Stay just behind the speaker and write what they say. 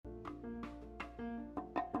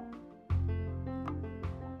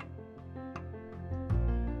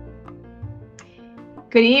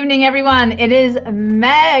Good evening, everyone. It is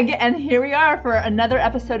Meg, and here we are for another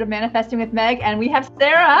episode of Manifesting with Meg, and we have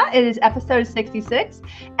Sarah. It is episode 66,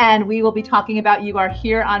 and we will be talking about You Are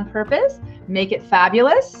Here on Purpose, Make It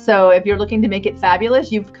Fabulous. So if you're looking to make it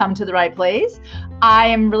fabulous, you've come to the right place. I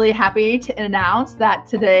am really happy to announce that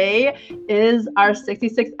today is our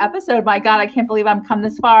 66th episode. My God, I can't believe I've come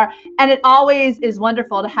this far. And it always is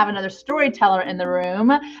wonderful to have another storyteller in the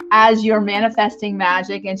room as you're manifesting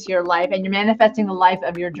magic into your life and you're manifesting the life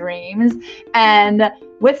of your dreams. And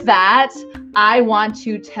with that, I want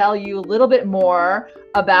to tell you a little bit more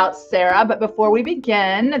about Sarah. But before we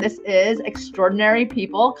begin, this is Extraordinary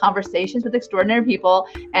People, Conversations with Extraordinary People.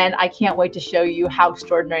 And I can't wait to show you how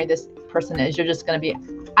extraordinary this person is. You're just going to be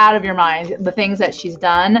out of your mind, the things that she's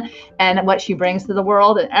done and what she brings to the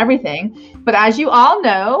world and everything. But as you all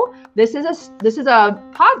know, this is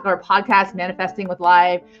a podcast, Manifesting with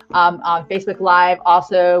Live, on Facebook Live,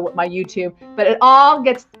 also my YouTube. But it all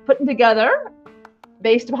gets put together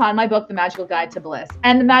based upon my book, The Magical Guide to Bliss.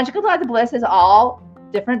 And The Magical Guide to Bliss is all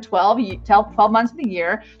different 12 months of the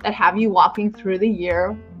year that have you walking through the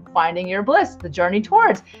year, finding your bliss, the journey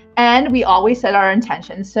towards. And we always set our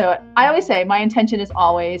intentions. So I always say my intention is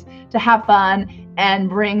always to have fun and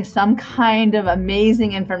bring some kind of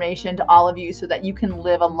amazing information to all of you so that you can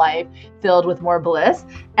live a life filled with more bliss.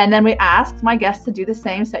 And then we ask my guests to do the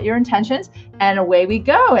same, set your intentions, and away we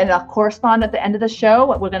go. And it'll correspond at the end of the show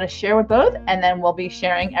what we're going to share with both, and then we'll be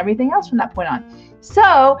sharing everything else from that point on.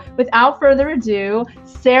 So without further ado,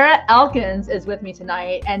 Sarah Elkins is with me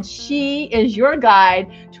tonight, and she is your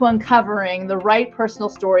guide to uncovering the right personal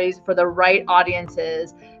stories for the right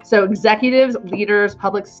audiences. So executives, leaders,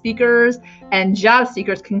 public speakers, and job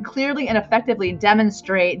seekers can clearly and effectively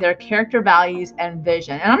demonstrate their character, values, and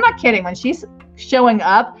vision. And I'm not kidding. When she's showing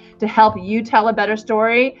up to help you tell a better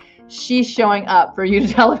story, she's showing up for you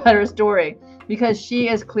to tell a better story, because she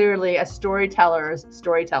is clearly a storyteller's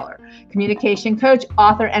storyteller, communication coach,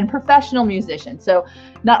 author, and professional musician. So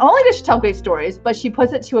not only does she tell great stories, but she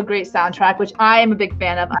puts it to a great soundtrack, which I am a big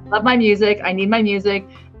fan of. I love my music. I need my music.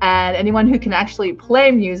 And anyone who can actually play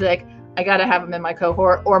music, I got to have them in my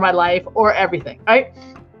cohort or my life or everything, right?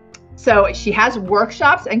 So she has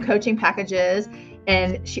workshops and coaching packages.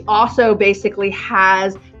 And she also basically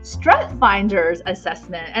has Strength Finders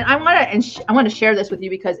assessment. And I want to share this with you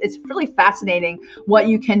because it's really fascinating what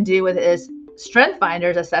you can do with this Strength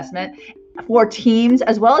Finders assessment for teams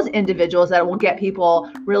as well as individuals that will get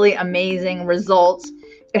people really amazing results.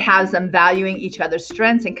 It has them valuing each other's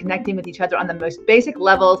strengths and connecting with each other on the most basic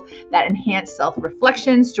levels that enhance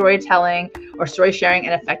self-reflection, storytelling, or story sharing,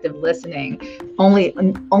 and effective listening. Only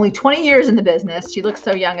 20 years in the business. She looks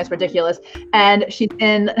so young, it's ridiculous. And she's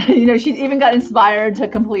even got inspired to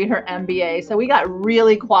complete her MBA. So we got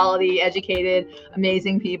really quality, educated,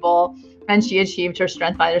 amazing people. And she achieved her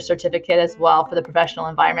Strength Finder certificate as well for the professional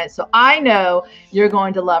environment. So I know you're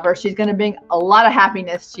going to love her. She's going to bring a lot of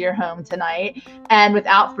happiness to your home tonight. And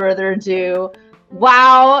without further ado,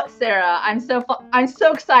 wow, Sarah, I'm so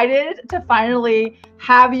excited to finally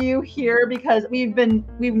have you here, because we've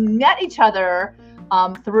met each other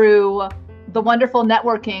through the wonderful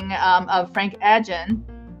networking of Frank Adgen.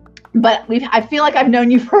 But I feel like I've known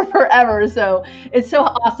you for forever, so it's so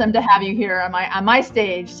awesome to have you here on my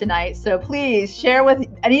stage tonight. So please share with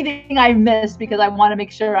anything I missed, because I want to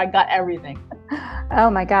make sure I got everything. Oh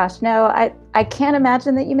my gosh, no, I can't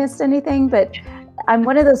imagine that you missed anything, but I'm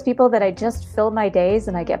one of those people that I just fill my days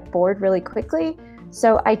and I get bored really quickly.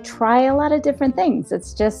 So I try a lot of different things.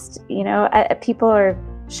 It's just, people are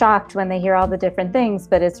shocked when they hear all the different things,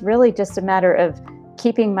 but it's really just a matter of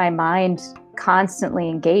keeping my mind constantly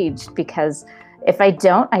engaged, because if I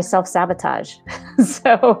don't, I self-sabotage.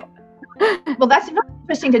 Well, that's very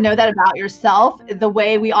interesting to know that about yourself, the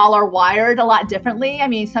way we all are wired a lot differently. I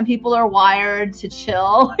mean, some people are wired to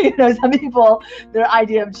chill. Some people, their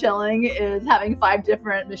idea of chilling is having 5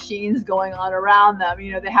 different machines going on around them.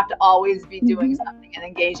 They have to always be doing something and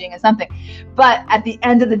engaging in something. But at the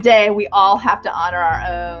end of the day, we all have to honor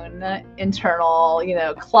our own internal,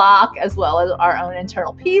 clock, as well as our own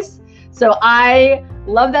internal peace. So I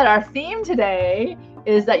love that our theme today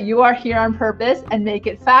is that you are here on purpose and make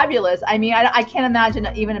it fabulous. I mean, I can't imagine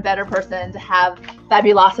even a better person to have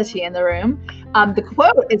fabulosity in the room. The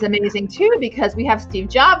quote is amazing too, because we have Steve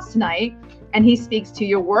Jobs tonight, and he speaks to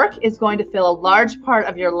your work is going to fill a large part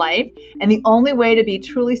of your life. And the only way to be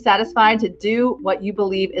truly satisfied to do what you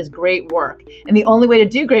believe is great work. And the only way to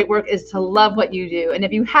do great work is to love what you do. And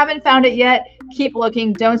if you haven't found it yet, keep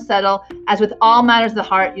looking, don't settle. As with all matters of the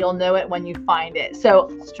heart, you'll know it when you find it.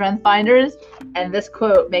 So Strength Finders And this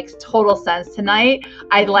quote makes total sense tonight.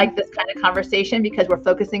 I like this kind of conversation because we're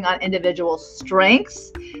focusing on individual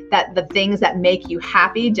strengths, that the things that make you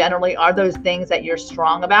happy generally are those things that you're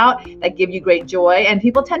strong about, that give you great joy. And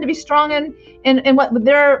people tend to be strong in what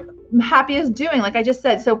they're happiest doing, like I just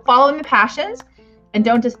said. So following the passions, and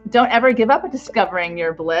don't ever give up at discovering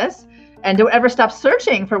your bliss. And don't ever stop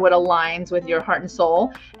searching for what aligns with your heart and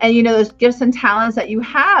soul. And those gifts and talents that you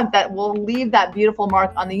have that will leave that beautiful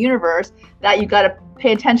mark on the universe, that you got to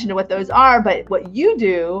pay attention to what those are. But what you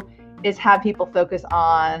do is have people focus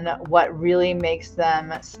on what really makes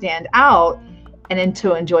them stand out and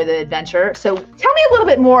to enjoy the adventure. So tell me a little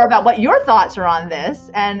bit more about what your thoughts are on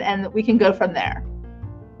this, and we can go from there.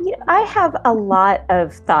 I have a lot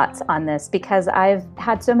of thoughts on this because I've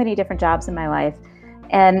had so many different jobs in my life.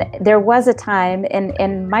 And there was a time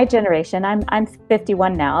in my generation, I'm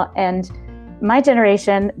 51 now, and my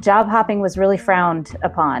generation, job hopping was really frowned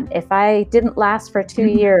upon. If I didn't last for 2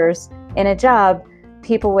 years in a job,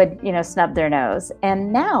 people would, snub their nose.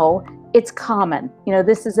 And now it's common.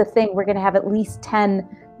 This is a thing. We're going to have at least 10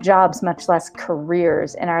 jobs, much less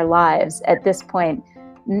careers in our lives at this point.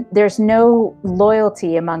 There's no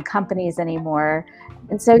loyalty among companies anymore.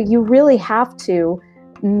 And so you really have to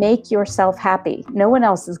make yourself happy. No one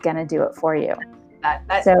else is going to do it for you.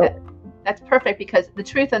 That's perfect, because the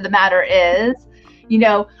truth of the matter is,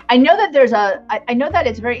 I know that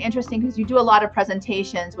it's very interesting because you do a lot of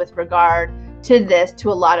presentations with regard to this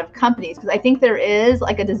to a lot of companies, because I think there is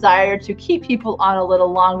like a desire to keep people on a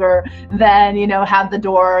little longer than, have the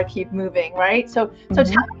door keep moving, right? So tell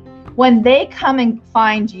me, when they come and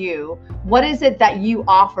find you, what is it that you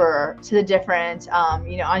offer to the different,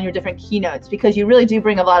 on your different keynotes? Because you really do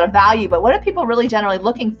bring a lot of value, but what are people really generally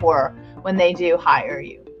looking for when they do hire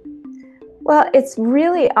you? Well, it's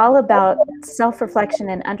really all about self-reflection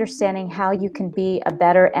and understanding how you can be a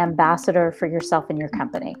better ambassador for yourself and your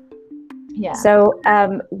company. Yeah. So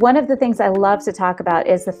one of the things I love to talk about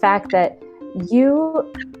is the fact that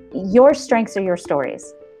your strengths are your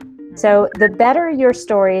stories. So the better your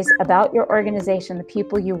stories about your organization, the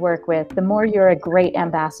people you work with, the more you're a great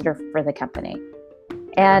ambassador for the company.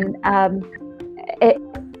 And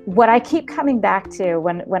what I keep coming back to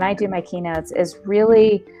when I do my keynotes is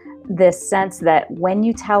really this sense that when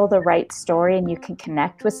you tell the right story and you can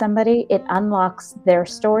connect with somebody, it unlocks their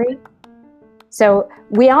story. So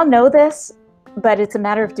we all know this, but it's a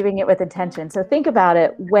matter of doing it with intention. So think about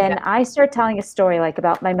it. When I start telling a story like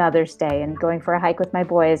about my Mother's Day and going for a hike with my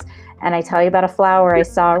boys, and I tell you about a flower I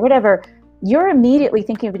saw or whatever, you're immediately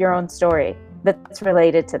thinking of your own story that's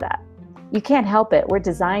related to that. You can't help it. We're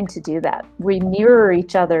designed to do that. We mirror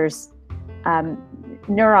each other's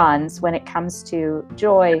neurons when it comes to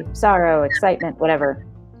joy, sorrow, excitement, whatever.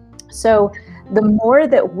 So the more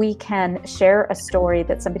that we can share a story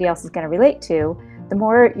that somebody else is going to relate to, the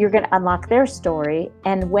more you're going to unlock their story.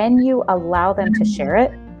 And when you allow them to share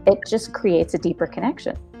it, it just creates a deeper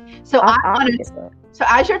connection. So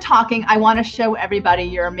as you're talking, I want to show everybody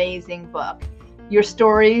your amazing book. Your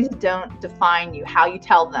stories don't define you. How you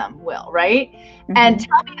tell them will, right? Mm-hmm. And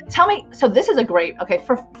tell me. So this is a great. Okay,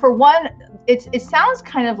 for one, it sounds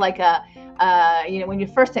kind of like a. When you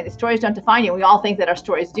first say the stories don't define you, we all think that our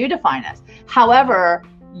stories do define us. However,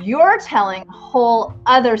 you're telling a whole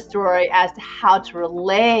other story as to how to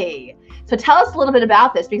relay. So tell us a little bit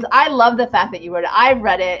about this, because I love the fact that you wrote it. I've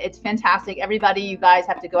read it. It's fantastic. Everybody, you guys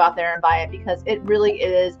have to go out there and buy it, because it really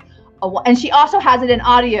is. And she also has it in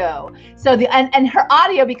audio. So and her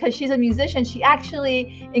audio, because she's a musician, she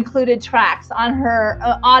actually included tracks on her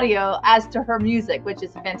audio as to her music, which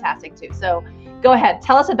is fantastic too. So go ahead,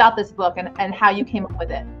 tell us about this book and how you came up with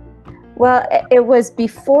it. Well, it was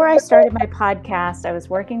before I started my podcast. I was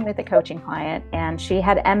working with a coaching client, and she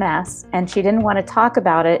had MS, and she didn't want to talk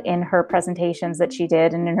about it in her presentations that she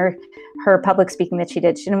did and in her public speaking that she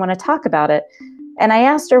did. She didn't want to talk about it. And I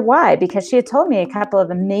asked her why, because she had told me a couple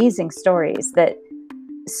of amazing stories that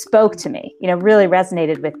spoke to me, really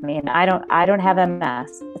resonated with me. And I don't have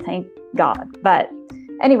MS, thank God. But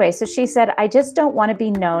anyway, so she said, I just don't want to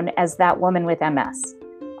be known as that woman with MS.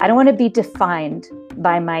 I don't want to be defined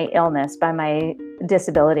by my illness, by my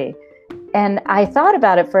disability. And I thought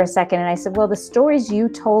about it for a second, and I said, well, the stories you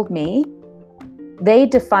told me, they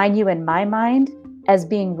define you in my mind as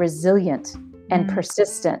being resilient and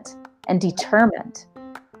persistent and determined.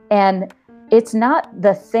 And it's not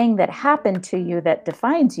the thing that happened to you that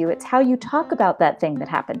defines you. It's how you talk about that thing that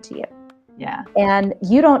happened to you. Yeah. And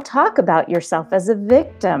you don't talk about yourself as a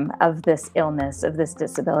victim of this illness, of this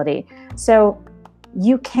disability. So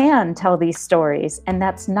you can tell these stories, and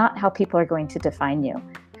that's not how people are going to define you.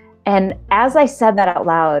 And as I said that out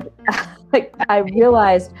loud, Like I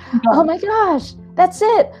realized, oh my gosh, that's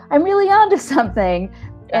it. I'm really onto something.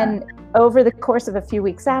 Yeah. And over the course of a few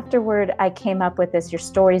weeks afterward, I came up with this: your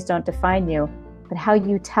stories don't define you, but how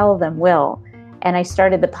you tell them will. And I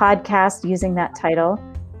started the podcast using that title.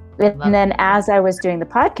 And then as I was doing the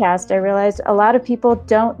podcast, I realized a lot of people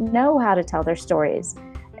don't know how to tell their stories.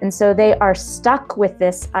 And so they are stuck with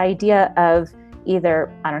this idea of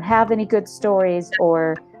either I don't have any good stories,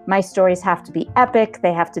 or my stories have to be epic.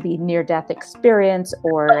 They have to be near-death experience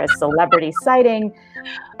or a celebrity sighting.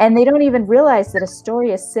 And they don't even realize that a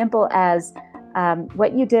story as simple as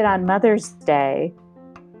what you did on Mother's Day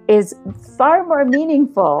is far more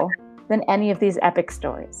meaningful than any of these epic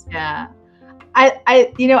stories. Yeah.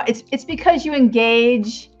 It's because you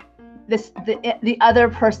engage the other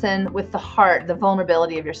person with the heart, the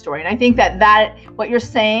vulnerability of your story. And I think that what you're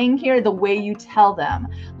saying here, the way you tell them,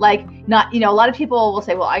 like not, a lot of people will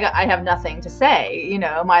say, well, I have nothing to say,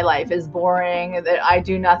 my life is boring, that I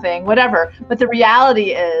do nothing, whatever. But the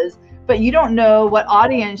reality is, but you don't know what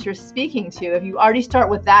audience you're speaking to. If you already start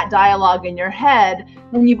with that dialogue in your head,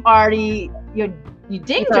 then you've already, you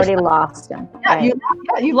dinged You've already lost them. Yeah,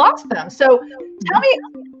 right? You lost them. So tell me,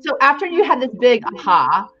 so after you had this big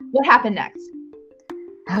aha, what happened next?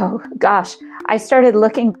 Oh gosh, I started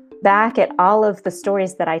looking back at all of the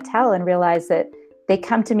stories that I tell and realized that they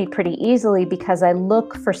come to me pretty easily because I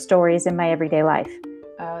look for stories in my everyday life.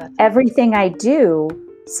 Everything I do,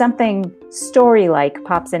 something story-like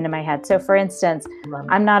pops into my head. So for instance,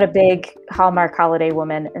 I'm not a big Hallmark holiday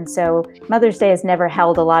woman. And so Mother's Day has never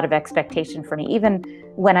held a lot of expectation for me. Even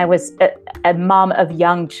when I was a mom of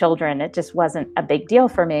young children, it just wasn't a big deal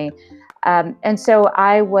for me. And so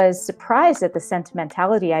I was surprised at the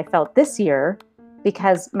sentimentality I felt this year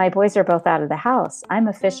because my boys are both out of the house. I'm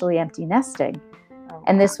officially empty nesting.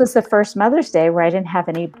 And this was the first Mother's Day where I didn't have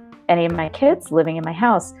any of my kids living in my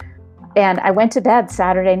house. And I went to bed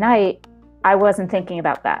Saturday night. I wasn't thinking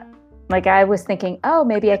about that. Like I was thinking, oh,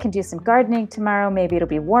 maybe I can do some gardening tomorrow. Maybe it'll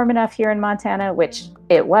be warm enough here in Montana, which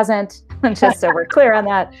it wasn't, just so we're clear on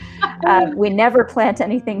that. We never plant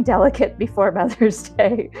anything delicate before Mother's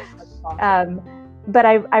Day. But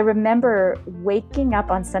I remember waking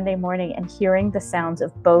up on Sunday morning and hearing the sounds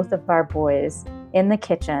of both of our boys in the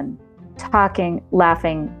kitchen, talking,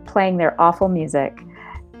 laughing, playing their awful music.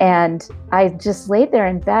 And I just laid there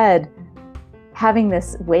in bed having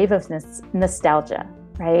this wave of nostalgia,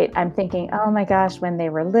 right? I'm thinking, oh my gosh, when they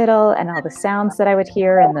were little and all the sounds that I would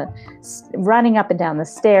hear and the running up and down the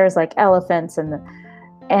stairs like elephants. And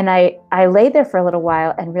I laid there for a little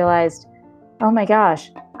while and realized, oh my gosh,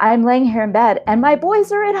 I'm laying here in bed and my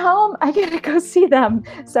boys are at home. I gotta go see them.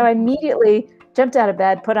 So I immediately jumped out of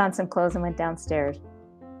bed, put on some clothes and went downstairs.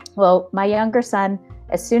 Well, my younger son,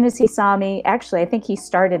 as soon as he saw me, actually, I think he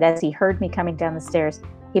started as he heard me coming down the stairs,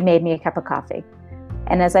 he made me a cup of coffee.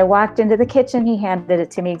 And as I walked into the kitchen, he handed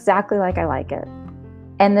it to me exactly like I like it.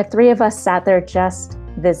 And the three of us sat there just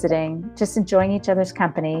visiting, just enjoying each other's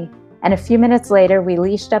company. And a few minutes later, we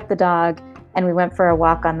leashed up the dog and we went for a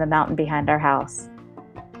walk on the mountain behind our house.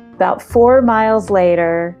 About 4 miles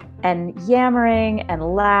later, and yammering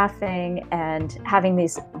and laughing and having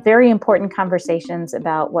these very important conversations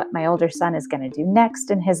about what my older son is going to do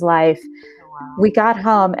next in his life. Wow. We got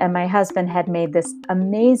home and my husband had made this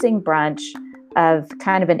amazing brunch of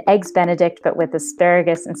kind of an eggs Benedict, but with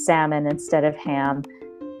asparagus and salmon instead of ham.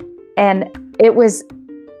 And it was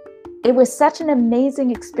such an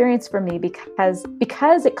amazing experience for me because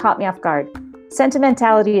it caught me off guard.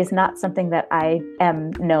 Sentimentality is not something that I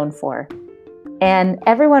am known for. And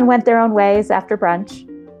everyone went their own ways after brunch,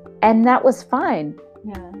 and that was fine.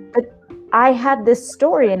 Yeah. But I had this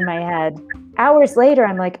story in my head. Hours later,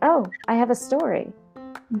 I'm like, oh, I have a story.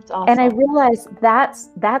 That's awesome. And I realized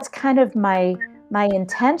that's kind of my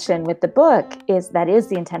intention with the book is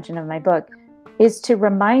the intention of my book is to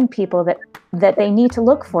remind people that they need to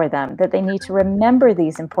look for them, that they need to remember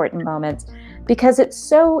these important moments because it's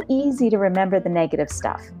so easy to remember the negative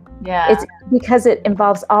stuff. Yeah. It's because it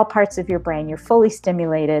involves all parts of your brain. You're fully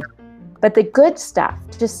stimulated. But the good stuff,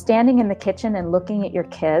 just standing in the kitchen and looking at your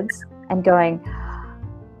kids and going,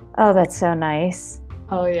 oh, that's so nice.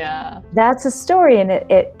 Oh, yeah. That's a story. And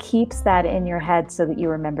it keeps that in your head so that you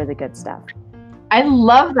remember the good stuff. I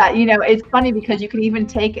love that. It's funny because you can even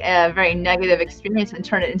take a very negative experience and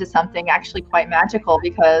turn it into something actually quite magical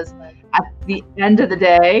because at the end of the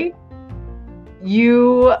day,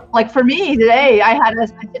 for me today, I had a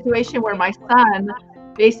situation where my son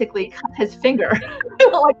basically cut his finger,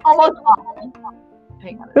 like almost off.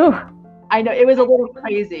 Hang on. Ooh. I know, it was a little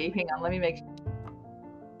crazy. Hang on, let me make sure.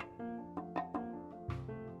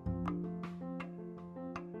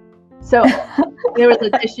 So there was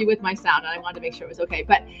an issue with my sound, and I wanted to make sure it was okay.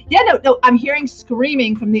 But yeah, no, I'm hearing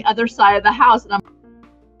screaming from the other side of the house, and I'm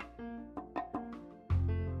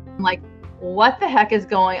like, what the heck is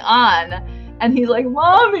going on? And he's like,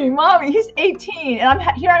 mommy, he's 18. And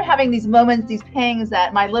I'm having these moments, these pangs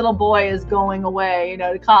that my little boy is going away,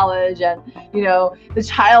 to college, and, the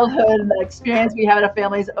childhood and the experience we have at a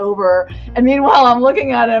family is over. And meanwhile, I'm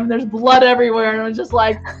looking at him, there's blood everywhere. And I'm just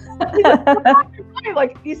like,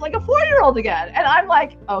 he's like a 4-year-old again. And I'm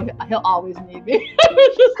like, oh, he'll always need me.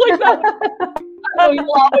 It's just like that. Oh,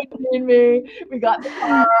 he'll always need me. We got in the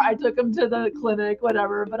car. I took him to the clinic,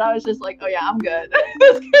 whatever. But I was just like, oh yeah, I'm good.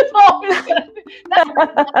 This kid's always good. That's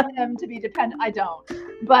not him to be dependent. I don't.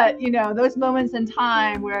 But those moments in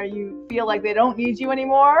time where you feel like they don't need you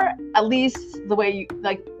anymore, at least the way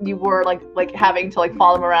you were like having to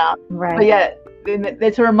follow them around. Right. But yet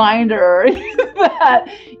it's a reminder that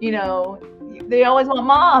they always want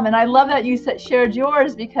mom. And I love that you shared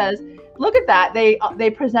yours, because look at that. They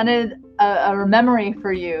presented a memory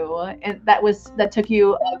for you, and that took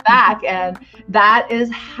you back, and that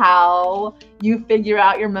is how you figure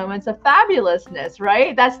out your moments of fabulousness,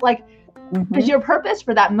 right? That's because your purpose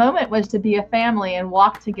for that moment was to be a family and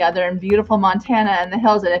walk together in beautiful Montana and the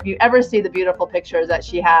hills. And if you ever see the beautiful pictures that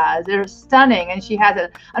she has, they're stunning. And she has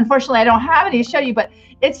it. Unfortunately, I don't have any to show you, but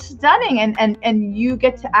it's stunning. And you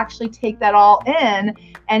get to actually take that all in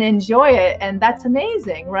and enjoy it. And that's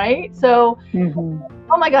amazing, right? So,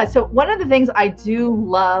 oh my God. So one of the things I do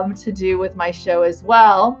love to do with my show as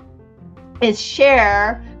well is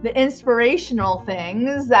share the inspirational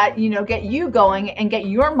things that get you going and get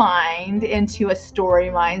your mind into a story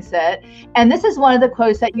mindset. And this is one of the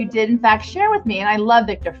quotes that you did in fact share with me. And I love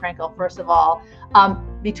Viktor Frankl. First of all,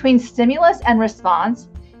 between stimulus and response,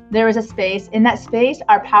 there is a space. In that space,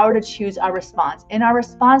 our power to choose our response. In our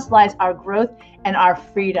response lies our growth and our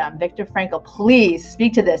freedom. Viktor Frankl, please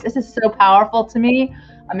speak to this. This is so powerful to me.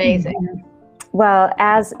 Amazing. Well,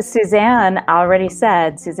 as Suzanne already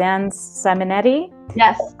said, Suzanne Simonetti.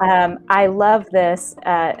 Yes. I love this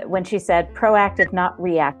when she said proactive, not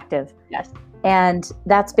reactive. Yes. And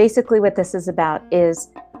that's basically what this is about,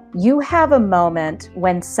 is you have a moment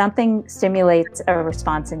when something stimulates a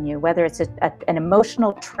response in you, whether it's an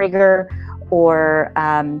emotional trigger or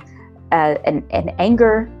an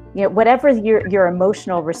anger, whatever your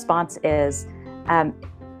emotional response is.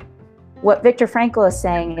 What Viktor Frankl is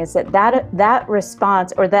saying is that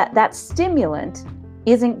response, or that stimulant,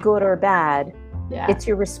 isn't good or bad. Yeah. It's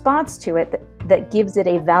your response to it that gives it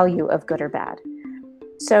a value of good or bad.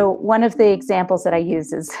 So one of the examples that I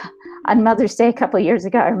use is on Mother's Day a couple of years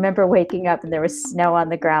ago. I remember waking up and there was snow on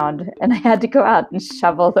the ground, and I had to go out and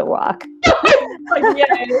shovel the walk.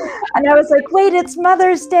 And I was like, wait, it's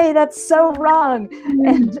Mother's Day. That's so wrong.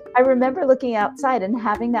 And I remember looking outside and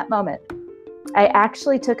having that moment. I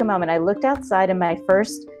actually took a moment. I looked outside, and my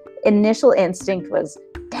first initial instinct was,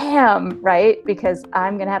 damn, right? Because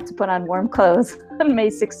I'm going to have to put on warm clothes on May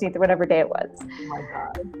 16th or whatever day it was. Oh my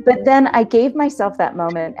God. But then I gave myself that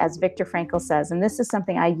moment, as Viktor Frankl says, and this is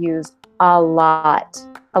something I use a lot.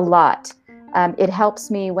 It helps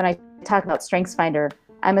me when I talk about StrengthsFinder.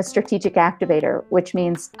 I'm a strategic activator, which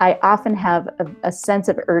means I often have a sense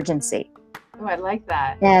of urgency. Oh, I like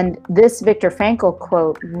that. And this Viktor Frankl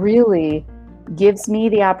quote really gives me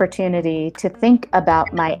the opportunity to think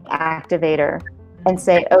about my activator and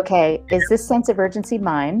say, okay, is this sense of urgency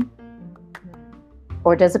mine,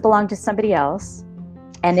 or does it belong to somebody else?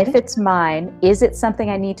 And if it's mine, is it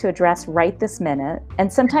something I need to address right this minute?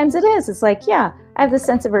 And sometimes it is. It's like, yeah, I have this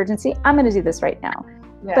sense of urgency. I'm going to do this right now.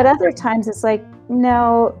 Yeah. But other times it's like,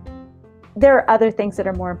 no, there are other things that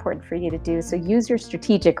are more important for you to do. So use your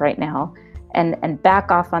strategic right now and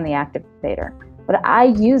back off on the activator. But I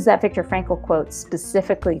use that Viktor Frankl quote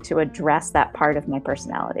specifically to address that part of my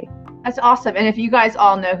personality. That's awesome. And if you guys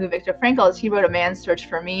all know who Viktor Frankl is, he wrote A Man's Search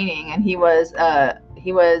for Meaning, and he was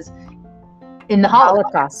in the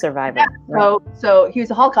Holocaust survivor. Yeah. Right. So he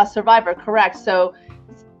was a Holocaust survivor, correct? So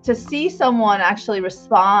to see someone actually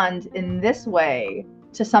respond in this way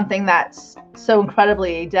to something that's so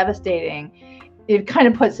incredibly devastating, it kind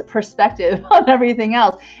of puts perspective on everything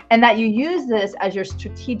else. And that you use this as your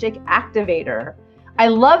strategic activator. I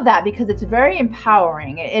love that, because it's very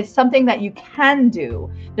empowering. It's something that you can do.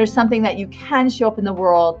 There's something that you can show up in the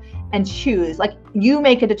world and choose. Like, you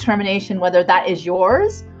make a determination whether that is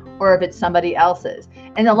yours or if it's somebody else's.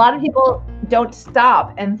 And a lot of people don't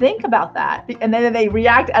stop and think about that. And then they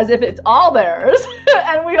react as if it's all theirs.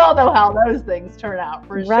 And we all know how those things turn out,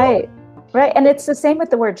 for sure. Right. And it's the same with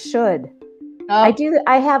the word should.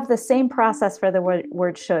 I have the same process for the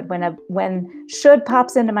word should. When should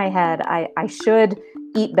pops into my head, I should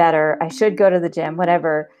eat better. I should go to the gym,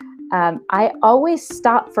 whatever. I always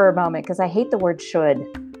stop for a moment because I hate the word should.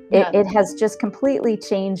 It has just completely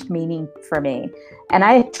changed meaning for me. And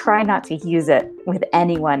I try not to use it with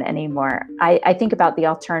anyone anymore. I think about the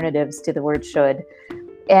alternatives to the word should.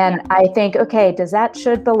 And I think, okay, does that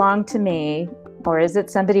should belong to me? Or is it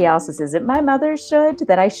somebody else's? Is it my mother's should,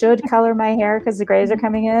 that I should color my hair because the grays are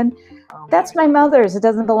coming in? That's my mother's. It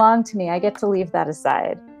doesn't belong to me. I get to leave that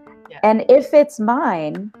aside. Yeah. And if it's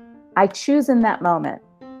mine, I choose in that moment.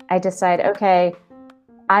 I decide, okay,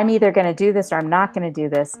 I'm either going to do this or I'm not going to do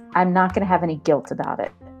this. I'm not going to have any guilt about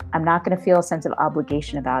it. I'm not going to feel a sense of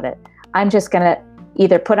obligation about it. I'm just going to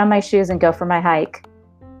either put on my shoes and go for my hike,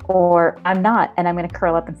 or I'm not, and I'm going to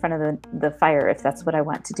curl up in front of the fire if that's what I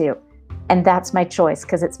want to do. And that's my choice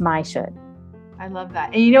because it's my should. I love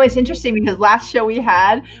that. And it's interesting because last show we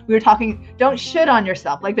were talking, don't should on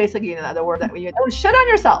yourself. Like basically, the word that we use, don't should on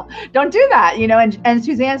yourself. Don't do that, and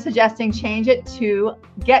Suzanne's suggesting change it to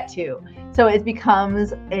get to. So it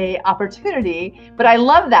becomes a opportunity. But I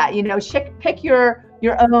love that, pick your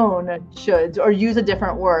own shoulds or use a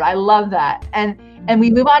different word. I love that. And we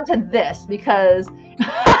move on to this because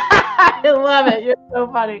I love it. You're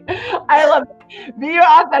so funny. I love it. Be your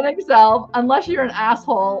authentic self. Unless you're an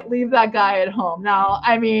asshole, leave that guy at home. Now,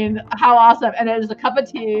 I mean, how awesome. And it is a cup of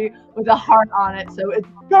tea with a heart on it. So it's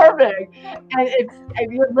perfect. And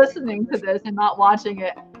if you're listening to this and not watching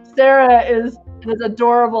it, Sarah is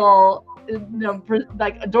adorable,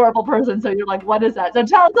 adorable person. So you're like, what is that? So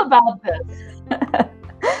tell us about this.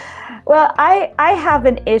 Well, I have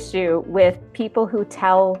an issue with people who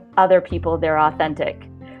tell other people they're authentic.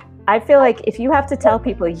 I feel like if you have to tell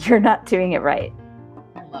people, you're not doing it right.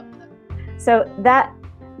 I love that. So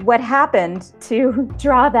what happened to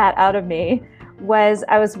draw that out of me was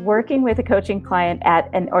I was working with a coaching client at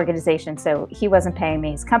an organization. So he wasn't paying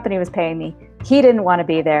me. His company was paying me. He didn't want to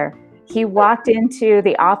be there. He walked into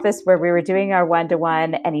the office where we were doing our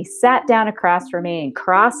one-to-one, and he sat down across from me and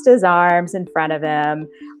crossed his arms in front of him,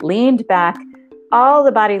 leaned back, all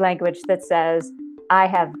the body language that says, I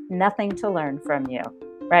have nothing to learn from you,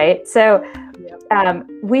 right? So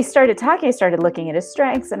we started talking, I started looking at his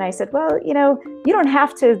strengths, and I said, well, you don't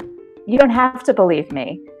have to believe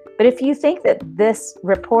me. But if you think that this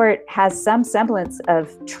report has some semblance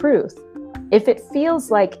of truth, if it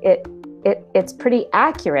feels like it's pretty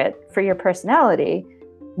accurate for your personality,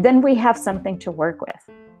 then we have something to work with.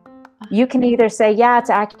 You can either say, yeah, it's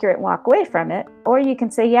accurate, walk away from it, or you can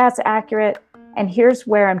say, yeah, it's accurate, and here's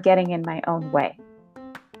where I'm getting in my own way.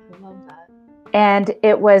 I love that. And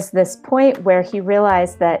it was this point where he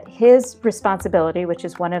realized that his responsibility, which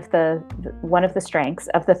is one of the strengths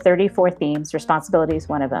of the 34 themes, responsibility is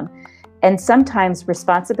one of them. And sometimes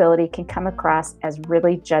responsibility can come across as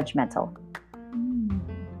really judgmental.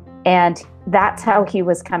 And that's how he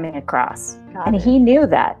was coming across. And he knew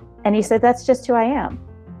that. And he said, that's just who I am.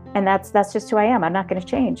 And that's just who I am. I'm not going to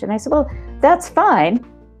change. And I said, well, that's fine.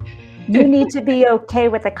 You need to be okay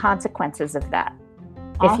with the consequences of that.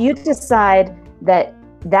 Awesome. If you decide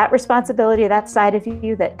that responsibility, that side of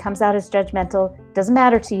you that comes out as judgmental doesn't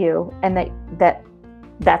matter to you, and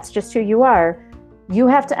that's just who you are, you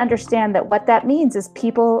have to understand that what that means is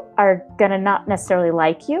people are going to not necessarily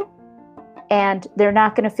like you. And they're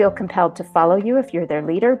not going to feel compelled to follow you if you're their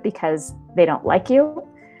leader because they don't like you.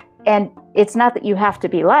 And it's not that you have to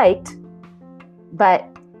be liked, but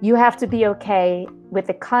you have to be okay with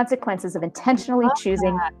the consequences of intentionally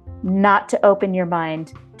choosing not to open your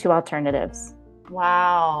mind to alternatives.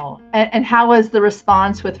 Wow. And how was the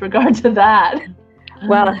response with regard to that?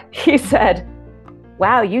 Well, he said,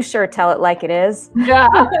 wow, you sure tell it like it is. Yeah.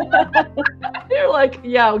 You're like,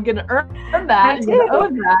 yeah, we're going to earn that. And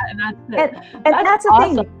own that. And that's it. And that's the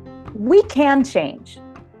thing. We can change.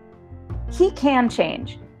 He can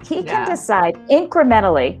change. He can decide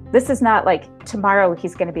incrementally. This is not like tomorrow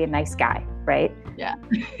he's going to be a nice guy, right? Yeah.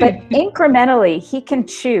 But incrementally, he can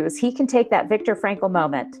choose. He can take that Viktor Frankl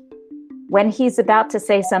moment when he's about to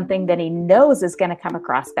say something that he knows is going to come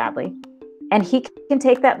across badly. And he can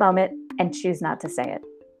take that moment and choose not to say it,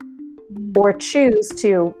 or choose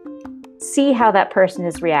to see how that person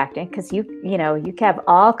is reacting, because you have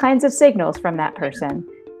all kinds of signals from that person,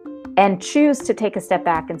 and choose to take a step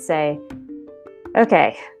back and say,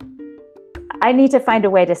 okay, I need to find a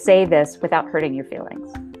way to say this without hurting your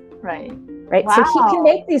feelings. Right. Wow. So he can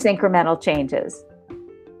make these incremental changes.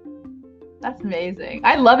 That's amazing.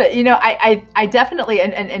 I love it. I definitely,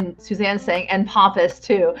 and Suzanne's saying, and pompous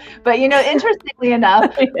too. But, interestingly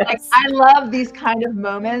enough, yes. Like, I love these kind of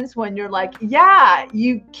moments when you're like, yeah,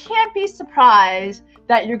 you can't be surprised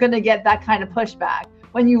that you're going to get that kind of pushback.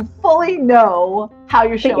 when you fully know how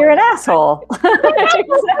you're showing. But you're an asshole.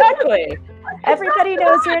 Exactly. Everybody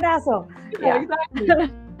knows you're an asshole. Yeah, exactly.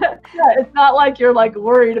 Yeah, it's not like you're like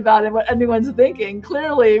worried about it, what anyone's thinking,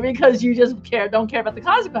 clearly, because you just don't care about the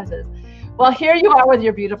consequences. Well, here you are with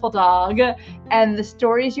your beautiful dog, and the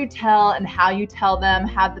stories you tell and how you tell them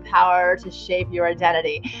have the power to shape your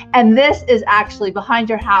identity. And this is actually behind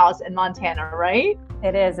your house in Montana, right?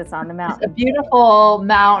 It is. It's on the mountain. It's a beautiful,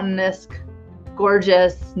 mountainous,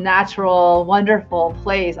 gorgeous, natural, wonderful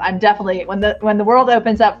place. I'm definitely, when the world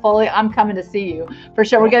opens up fully, I'm coming to see you for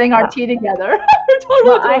sure. We're getting our tea together.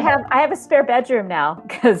 Well, I have a spare bedroom now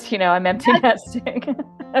because I'm empty nesting.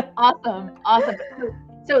 Awesome.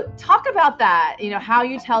 So talk about that, how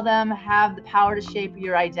you tell them have the power to shape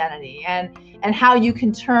your identity, and how you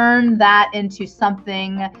can turn that into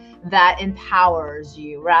something that empowers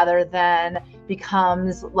you rather than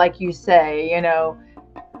becomes, like you say,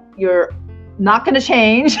 you're not going to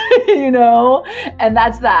change, and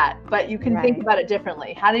that's that. But you can think about it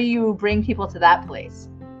differently. How do you bring people to that place?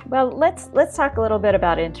 Well, let's talk a little bit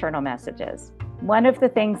about internal messages. One of the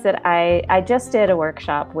things that I just did a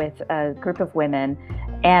workshop with a group of women,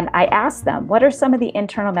 and I asked them, what are some of the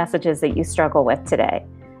internal messages that you struggle with today?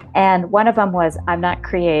 And one of them was, I'm not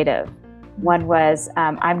creative. One was,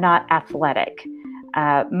 I'm not athletic.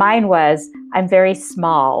 Mine was, I'm very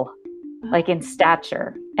small, like in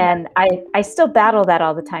stature. And I still battle that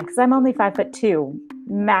all the time because I'm only 5'2"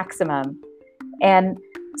 maximum. And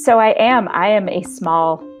so I am a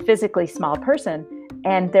small, physically small person.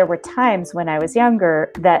 And there were times when I was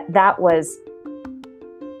younger that was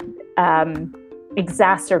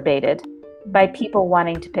exacerbated by people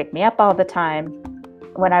wanting to pick me up all the time.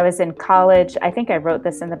 When I was in college, I think I wrote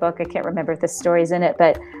this in the book, I can't remember if the story's in it,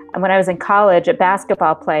 but when I was in college, a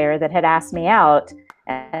basketball player that had asked me out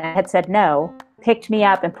and I had said no, picked me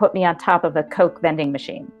up and put me on top of a Coke vending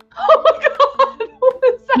machine. Oh my God.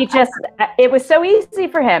 It was so easy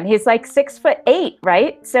for him. He's like 6'8",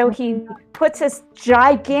 right? So he puts his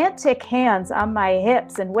gigantic hands on my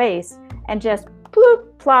hips and waist and just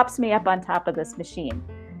plops me up on top of this machine.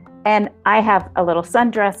 And I have a little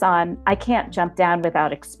sundress on. I can't jump down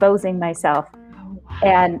without exposing myself.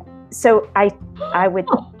 And so I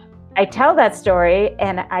tell that story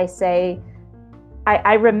and I say,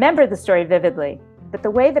 I remember the story vividly, but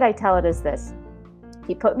the way that I tell it is this.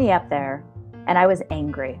 He put me up there and I was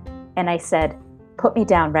angry. And I said, put me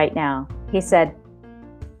down right now. He said,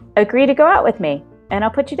 agree to go out with me and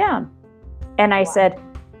I'll put you down. And I said,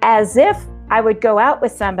 as if I would go out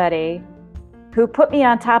with somebody who put me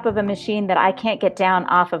on top of a machine that I can't get down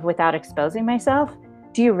off of without exposing myself.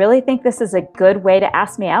 Do you really think this is a good way to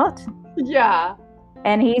ask me out? Yeah.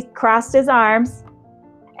 And he crossed his arms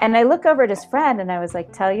and I look over at his friend and I was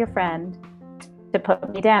like, tell your friend to put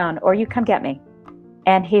me down or you come get me.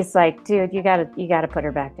 And he's like, dude, you gotta put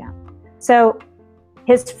her back down. So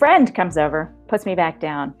his friend comes over, puts me back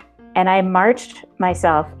down, and I marched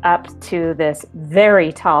myself up to this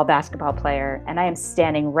very tall basketball player, and I am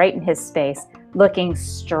standing right in his space, looking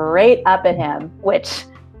straight up at him, which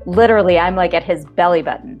literally I'm like at his belly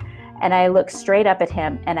button. And I looked straight up at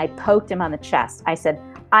him and I poked him on the chest. I said,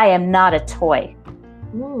 I am not a toy.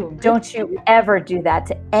 Ooh, don't you ever do that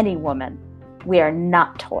to any woman. We are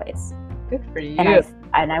not toys. Good for you.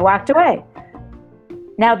 And I walked away.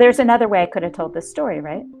 Now, there's another way I could have told this story,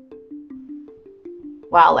 right?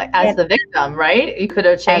 Wow, like as the victim, right? You could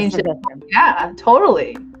have changed it. Yeah,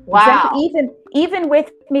 totally. Wow. Exactly. Even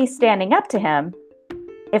with me standing up to him,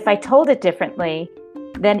 if I told it differently,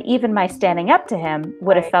 then even my standing up to him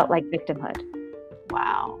would have felt like victimhood.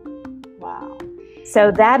 Wow.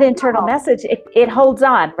 So that internal message, it holds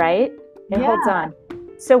on, right? It holds on.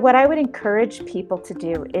 So what I would encourage people to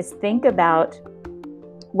do is think about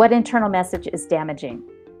what internal message is damaging.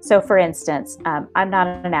 So for instance, I'm not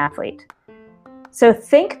an athlete. So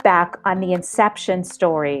think back on the inception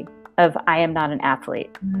story of I am not an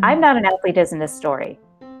athlete. I'm not an athlete isn't a story.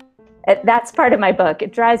 That's part of my book.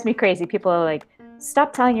 It drives me crazy. People are like,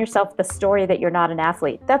 stop telling yourself the story that you're not an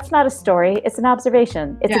athlete. That's not a story. It's an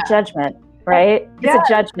observation. It's a judgment, right? It's a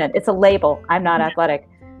judgment. It's a label. I'm not athletic.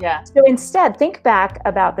 Yeah. So instead, think back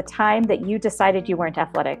about the time that you decided you weren't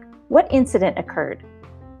athletic. What incident occurred?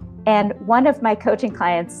 And one of my coaching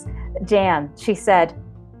clients, Jan, she said,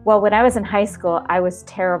 well, when I was in high school, I was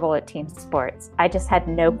terrible at team sports. I just had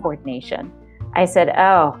no coordination. I said,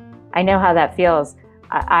 oh, I know how that feels.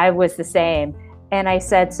 I was the same. And I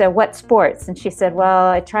said, so what sports? And she said, well,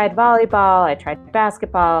 I tried volleyball, I tried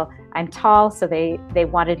basketball. I'm tall, so they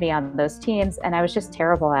wanted me on those teams, and I was just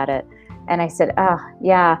terrible at it. And I said, oh,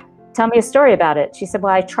 yeah, tell me a story about it. She said,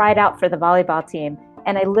 well, I tried out for the volleyball team,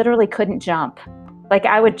 and I literally couldn't jump. Like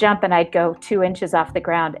I would jump and I'd go 2 inches off the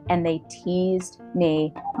ground, and they teased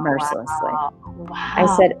me mercilessly. Wow. I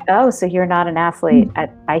said, "Oh, so you're not an athlete?"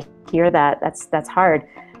 I hear that. That's hard.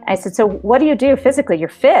 I said, "So what do you do physically? You're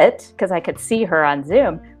fit," because I could see her on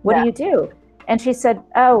Zoom. What do you do? And she said,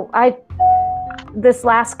 "Oh, this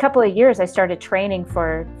last couple of years, I started training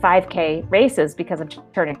for 5K races because I'm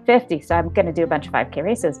turning 50. So I'm going to do a bunch of 5K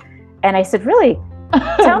races." And I said, "Really?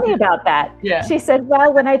 Tell me about that." Yeah. She said,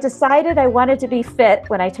 "Well, when I decided I wanted to be fit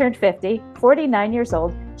when I turned 50, 49 years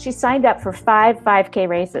old, she signed up for 5K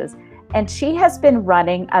races. And she has been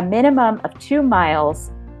running a minimum of 2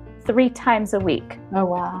 miles 3 times a week." Oh,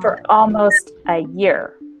 wow. For almost a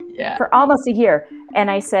year. Yeah. For almost a year. And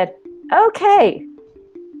I said, "Okay,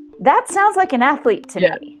 that sounds like an athlete to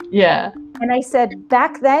me." Yeah. And I said,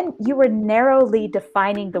 "Back then, you were narrowly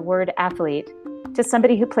defining the word athlete to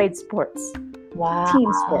somebody who played sports,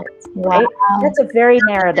 team sports, right? That's a very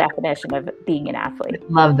narrow definition of being an athlete."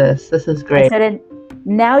 Love this. This is great. I said, "And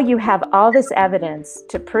now you have all this evidence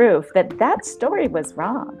to prove that that story was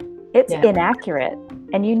wrong. It's inaccurate,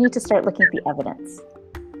 and you need to start looking at the evidence."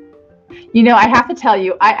 You know, I have to tell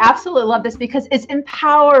you, I absolutely love this because it's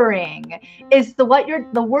empowering. It's the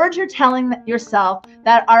words you're telling yourself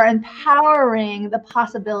that are empowering the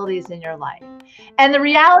possibilities in your life. And the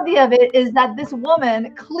reality of it is that this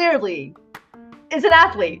woman clearly is an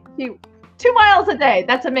athlete. 2 miles a day.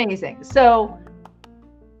 That's amazing. So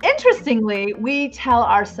interestingly, we tell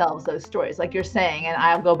ourselves those stories, like you're saying, and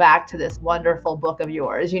I'll go back to this wonderful book of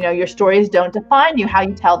yours. You know, your stories don't define you, how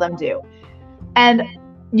you tell them do. And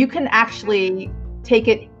you can actually take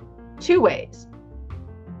it 2 ways.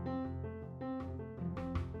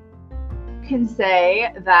 You can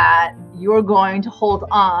say that you're going to hold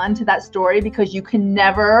on to that story because you can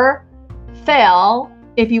never fail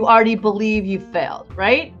if you already believe you failed,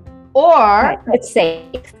 right? Or it's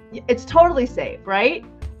safe. It's totally safe, right?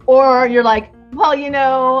 Or you're like, well, you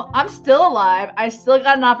know, I'm still alive. I still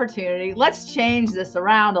got an opportunity. Let's change this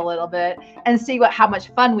around a little bit and see how much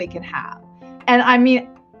fun we can have. And I mean,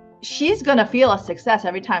 she's going to feel a success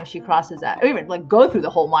every time she crosses that, or even like go through the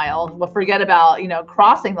whole mile. We'll forget about, you know,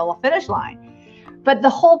 crossing the finish line. But the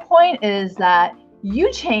whole point is that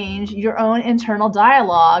you change your own internal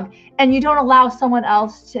dialogue and you don't allow someone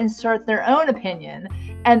else to insert their own opinion.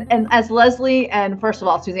 And as Leslie, and first of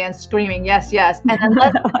all, Suzanne's screaming, yes, yes. And then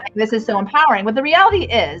Leslie saying, this is so empowering. But the reality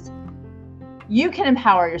is you can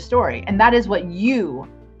empower your story. And that is what you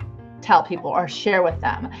tell people or share with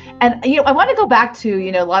them. And, you know, I want to go back to,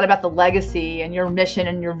 you know, a lot about the legacy and your mission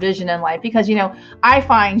and your vision in life, because, you know, I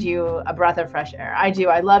find you a breath of fresh air. I do.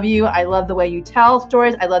 I love you. I love the way you tell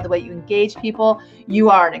stories. I love the way you engage people. You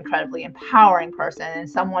are an incredibly empowering person and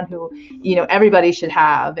someone who, you know, everybody should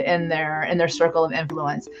have in their circle of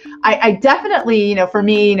influence. I definitely, you know, for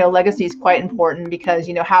me, you know, legacy is quite important because,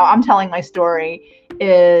 you know, how I'm telling my story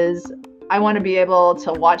is I want to be able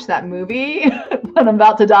to watch that movie when I'm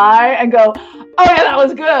about to die and go, oh yeah, that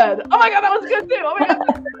was good. Oh my God, that was good too. Oh my God,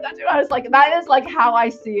 that too. I was like, that is like how I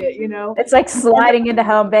see it, you know? It's like sliding into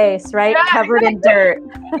home base, right? Yeah, covered in dirt.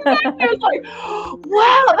 I was like,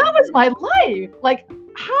 wow, that was my life. Like,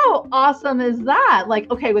 how awesome is that? Like,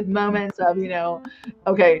 okay, with moments of, you know,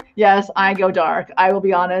 okay, yes, I go dark. I will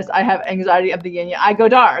be honest. I have anxiety of the yin. I go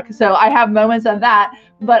dark. So I have moments of that,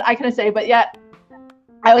 but I kind of say, but yet,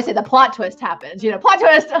 I always say the plot twist happens, you know, plot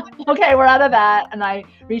twist. Okay, we're out of that. And I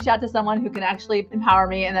reach out to someone who can actually empower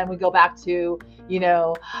me. And then we go back to, you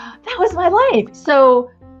know, that was my life.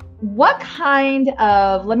 So what kind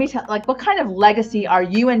of, what kind of legacy are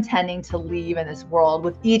you intending to leave in this world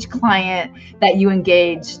with each client that you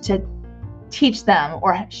engage to teach them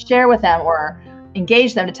or share with them or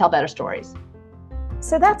engage them to tell better stories?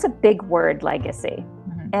 So that's a big word, legacy.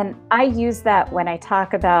 And I use that when I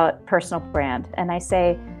talk about personal brand. And I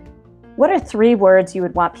say, what are 3 words you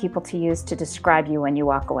would want people to use to describe you when you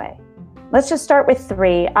walk away? Let's just start with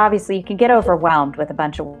 3. Obviously, you can get overwhelmed with a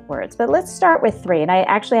bunch of words, but let's start with 3. And I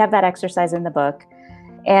actually have that exercise in the book.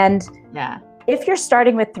 And if you're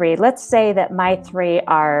starting with 3, let's say that my 3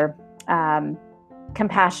 are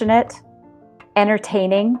compassionate,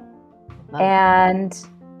 entertaining, and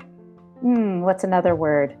what's another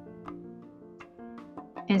word?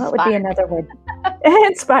 What would be another word?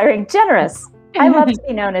 Inspiring, generous. I love to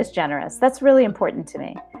be known as generous. That's really important to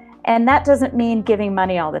me. And that doesn't mean giving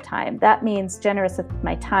money all the time. That means generous with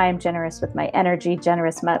my time, generous with my energy,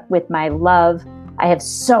 generous with my love. I have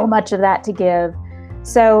so much of that to give.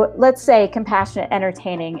 So let's say compassionate,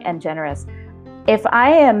 entertaining, and generous. If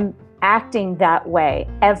I am acting that way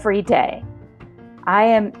every day,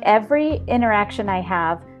 every interaction I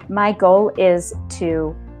have, my goal is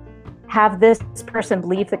to have this person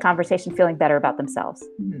leave the conversation feeling better about themselves.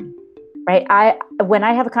 Mm-hmm. Right? When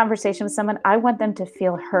I have a conversation with someone, I want them to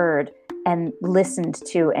feel heard and listened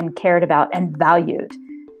to and cared about and valued.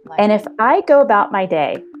 And if I go about my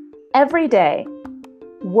day, every day,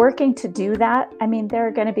 working to do that, I mean, there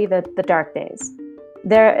are going to be the dark days.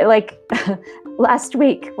 There, like last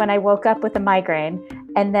week when I woke up with a migraine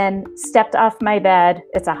and then stepped off my bed,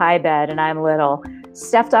 it's a high bed and I'm little,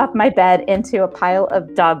 stepped off my bed into a pile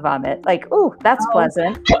of dog vomit. Like, ooh, that's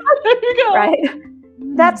pleasant. There you go. Right?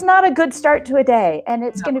 That's not a good start to a day. And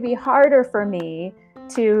it's going to be harder for me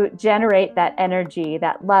to generate that energy,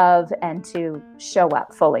 that love, and to show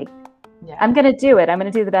up fully. Yeah. I'm going to do it. I'm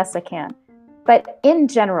going to do the best I can. But in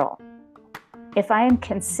general, if I am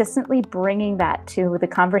consistently bringing that to the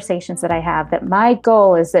conversations that I have, that my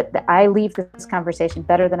goal is that I leave this conversation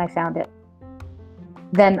better than I found it,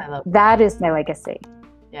 then that is my legacy.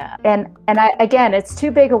 Yeah. And again, it's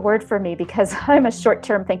too big a word for me because I'm a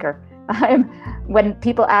short-term thinker. When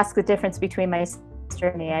people ask the difference between my sister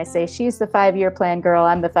and me, I say, she's the 5-year plan girl,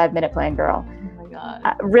 I'm the 5-minute plan girl. Oh my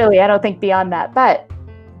God. Really, I don't think beyond that. But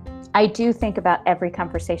I do think about every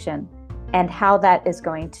conversation and how that is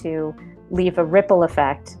going to leave a ripple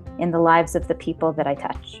effect in the lives of the people that I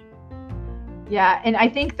touch. Yeah, and I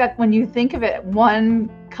think that when you think of it, one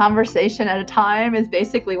conversation at a time is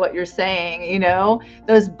basically what you're saying, you know,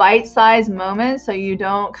 those bite-sized moments so you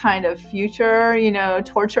don't kind of future, you know,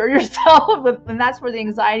 torture yourself with, and that's where the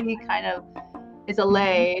anxiety kind of is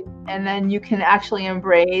allayed, and then you can actually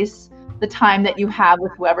embrace the time that you have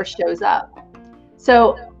with whoever shows up.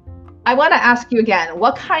 So I want to ask you again,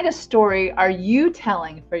 what kind of story are you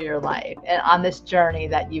telling for your life and on this journey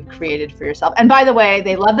that you've created for yourself? And by the way,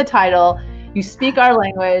 they love the title. You speak our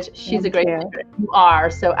language. She's a great speaker. You are.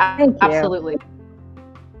 So absolutely.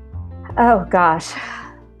 Oh gosh.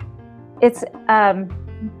 It's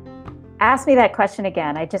ask me that question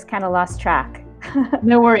again. I just kind of lost track.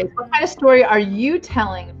 No worries. What kind of story are you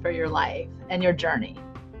telling for your life and your journey?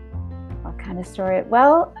 What kind of story?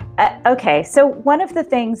 Well, okay. So one of the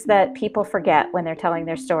things that people forget when they're telling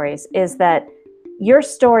their stories is that your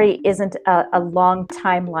story isn't a long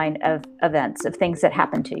timeline of events, of things that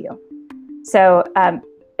happen to you. So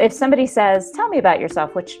if somebody says, tell me about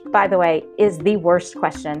yourself, which by the way, is the worst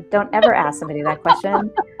question. Don't ever ask somebody that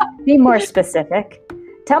question. Be more specific.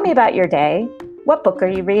 Tell me about your day. What book are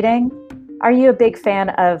you reading? Are you a big fan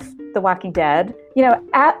of The Walking Dead? You know,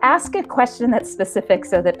 ask a question that's specific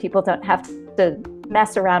so that people don't have to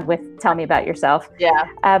mess around with tell me about yourself. Yeah.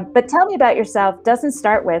 But tell me about yourself doesn't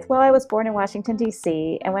start with, well, I was born in Washington,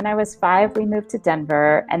 D.C. And when I was 5, we moved to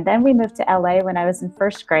Denver. And then we moved to L.A. when I was in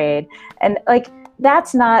 1st grade. And like,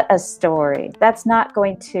 that's not a story. That's not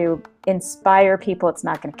going to inspire people. It's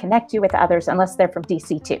not going to connect you with others unless they're from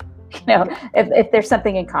D.C. too. You know, if there's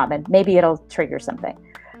something in common, maybe it'll trigger something.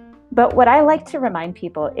 But what I like to remind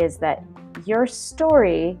people is that your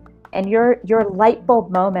story and your light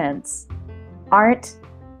bulb moments aren't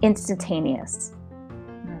instantaneous.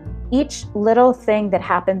 Each little thing that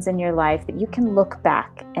happens in your life that you can look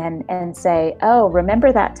back and say, oh,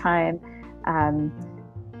 remember that time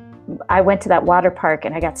I went to that water park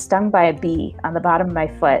and I got stung by a bee on the bottom of my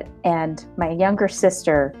foot, and my younger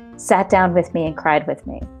sister sat down with me and cried with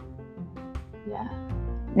me. Yeah.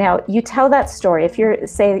 Now, you tell that story, if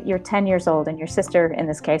say you're 10 years old and your sister, in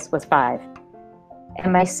this case, was 5.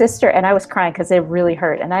 And my sister, and I was crying because it really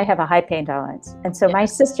hurt, and I have a high pain tolerance. And so my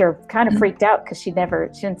sister kind of freaked out because she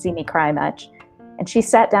didn't see me cry much. And she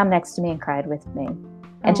sat down next to me and cried with me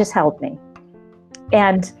and just held me.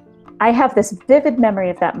 And I have this vivid memory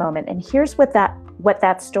of that moment. And here's what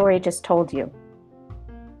that story just told you.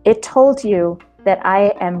 It told you that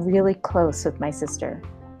I am really close with my sister.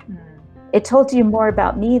 It told you more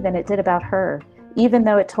about me than it did about her, even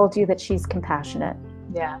though it told you that she's compassionate.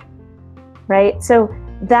 Yeah. Right? So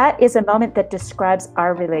that is a moment that describes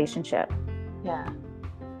our relationship. Yeah.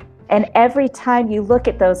 And every time you look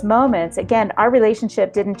at those moments, again, our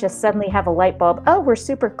relationship didn't just suddenly have a light bulb. Oh, we're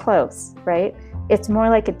super close, right? It's more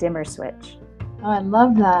like a dimmer switch. Oh, I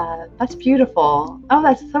love that. That's beautiful. Oh,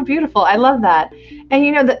 that's so beautiful. I love that. And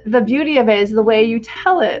you know, the beauty of it is the way you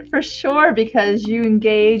tell it, for sure, because you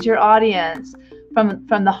engage your audience from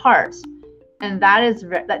the heart. And that is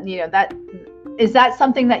that, you know, that is that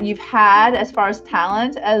something that you've had as far as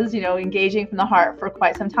talent, as, you know, engaging from the heart for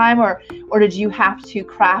quite some time, or did you have to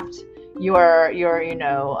craft your you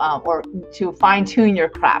know, or to fine tune your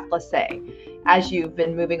craft, let's say, as you've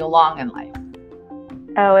been moving along in life?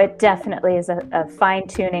 Oh, it definitely is a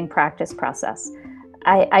fine-tuning practice process.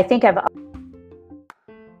 I think I've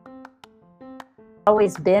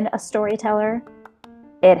always been a storyteller.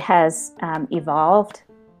 It has evolved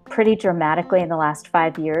pretty dramatically in the last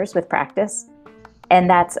 5 years with practice.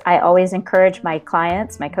 And I always encourage my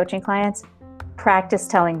clients, my coaching clients, practice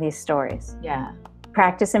telling these stories. Yeah.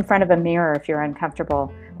 Practice in front of a mirror if you're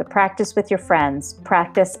uncomfortable, but practice with your friends.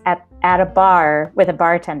 Practice at a bar with a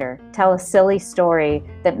bartender. Tell a silly story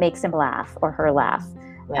that makes him laugh or her laugh.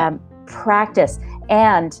 Yeah. Practice.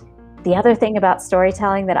 And the other thing about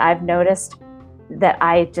storytelling that I've noticed that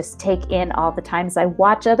I just take in all the time is I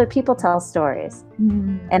watch other people tell stories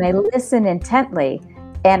and I listen intently,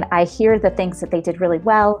 and I hear the things that they did really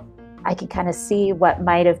well. I can kind of see what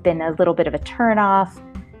might have been a little bit of a turnoff,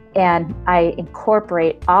 and I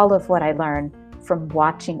incorporate all of what I learn from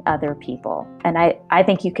watching other people. And I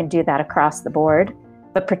think you can do that across the board,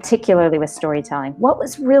 but particularly with storytelling. What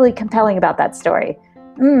was really compelling about that story?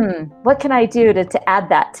 What can I do to add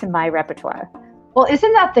that to my repertoire? Well,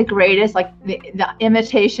 isn't that the greatest? Like the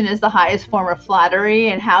imitation is the highest form of flattery,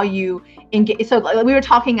 and how you engage. So we were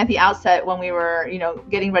talking at the outset when we were,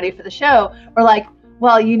 getting ready for the show. We're like,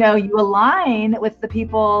 well, you align with the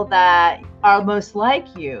people that are most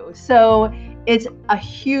like you. So it's a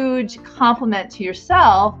huge compliment to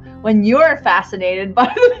yourself when you're fascinated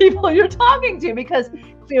by the people you're talking to, because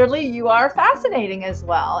clearly you are fascinating as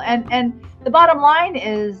well. And the bottom line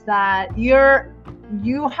is that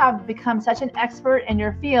you have become such an expert in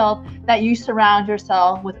your field that you surround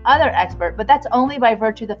yourself with other experts, but that's only by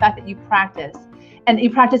virtue of the fact that you practice, and you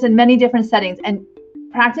practice in many different settings. And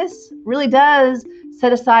practice really does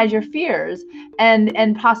set aside your fears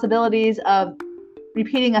and possibilities of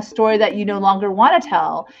repeating a story that you no longer want to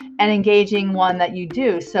tell and engaging one that you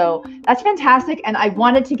do. So that's fantastic. And I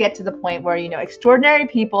wanted to get to the point where, extraordinary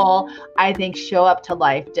people, I think, show up to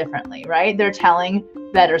life differently, right? They're telling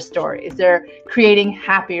better stories. They're creating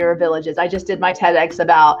happier villages. I just did my TEDx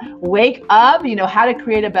about wake up, how to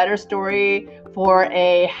create a better story for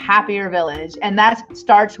a happier village. And that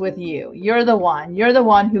starts with you. You're the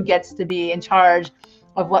one who gets to be in charge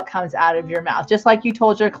of what comes out of your mouth. Just like you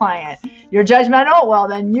told your client, you're judgmental, well,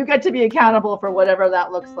 then you get to be accountable for whatever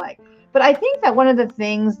that looks like. But I think that one of the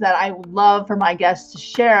things that I would love for my guests to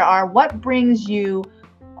share are what brings you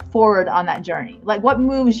forward on that journey. Like what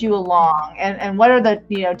moves you along, and what are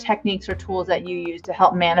the techniques or tools that you use to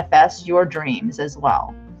help manifest your dreams as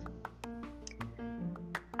well?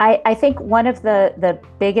 I think one of the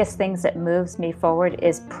biggest things that moves me forward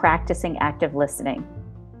is practicing active listening.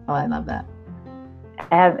 Oh, I love that.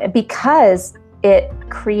 Because it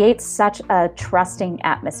creates such a trusting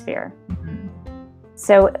atmosphere. Mm-hmm.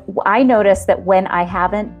 So I notice that when I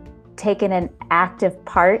haven't taken an active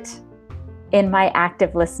part in my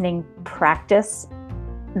active listening practice,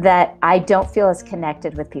 that I don't feel as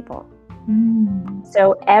connected with people.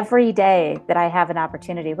 So every day that I have an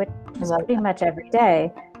opportunity, which is pretty much every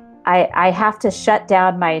day, I have to shut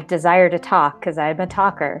down my desire to talk, because I'm a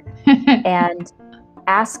talker, and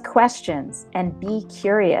ask questions and be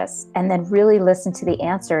curious, and then really listen to the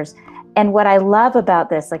answers. And what I love about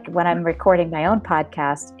this, like when I'm recording my own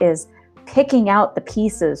podcast, is picking out the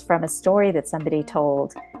pieces from a story that somebody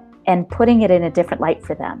told and putting it in a different light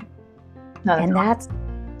for them. And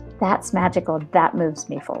that's magical. That moves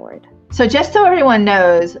me forward. So just so everyone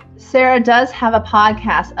knows, Sarah does have a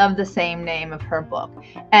podcast of the same name of her book.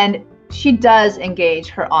 And she does engage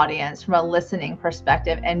her audience from a listening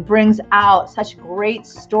perspective and brings out such great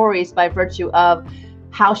stories by virtue of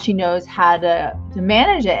how she knows how to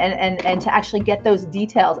manage it and to actually get those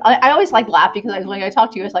details. I always laugh because when I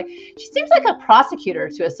talk to you, it's like, she seems like a prosecutor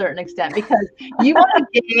to a certain extent, because you want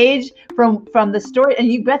to gauge from the story,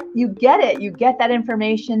 and you get that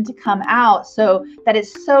information to come out so that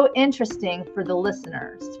it's so interesting for the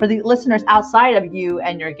listeners outside of you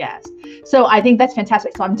and your guest. So I think that's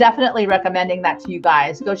fantastic. So I'm definitely recommending that to you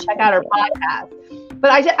guys. Go check out her podcast. But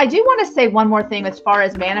I do want to say one more thing as far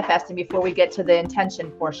as manifesting before we get to the intention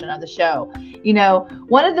portion of the show.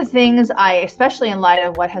 One of the things especially in light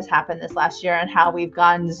of what has happened this last year and how we've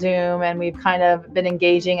gone Zoom and we've kind of been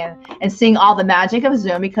engaging and seeing all the magic of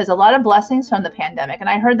Zoom, because a lot of blessings from the pandemic. And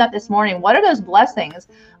I heard that this morning. What are those blessings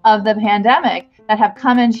of the pandemic that have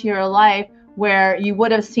come into your life where you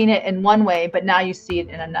would have seen it in one way, but now you see it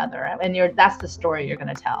in another? And that's the story you're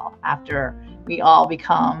going to tell after we all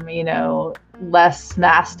become, less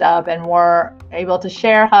masked up and more able to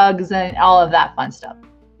share hugs and all of that fun stuff.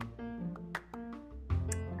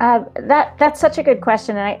 That's such a good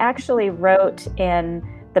question. And I actually wrote in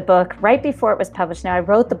the book right before it was published. Now, I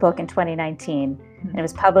wrote the book in 2019 and it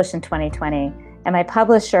was published in 2020. And my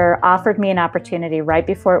publisher offered me an opportunity right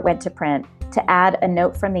before it went to print to add a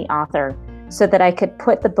note from the author so that I could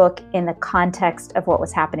put the book in the context of what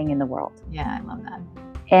was happening in the world. Yeah, I love that.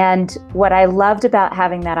 And what I loved about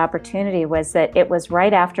having that opportunity was that it was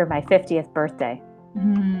right after my 50th birthday.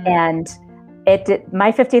 Mm. And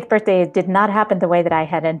my 50th birthday did not happen the way that I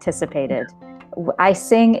had anticipated. I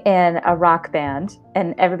sing in a rock band,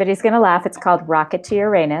 and everybody's going to laugh. It's called Rocket to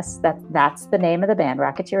Uranus. That's the name of the band,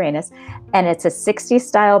 Rocket to Uranus. And it's a 60s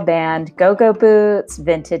style band, go-go boots,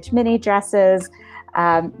 vintage mini dresses,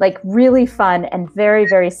 like really fun and very,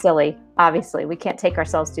 very silly. Obviously, we can't take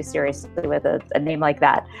ourselves too seriously with a name like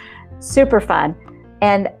that. Super fun.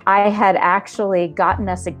 And I had actually gotten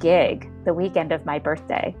us a gig the weekend of my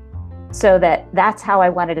birthday. So that's how I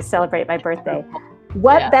wanted to celebrate my birthday.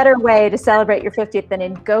 What better way to celebrate your 50th than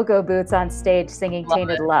in go-go boots on stage singing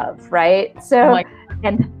Tainted Love, right? So,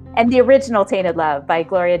 and the original Tainted Love by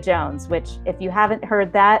Gloria Jones, which if you haven't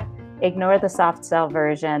heard that, ignore the soft cell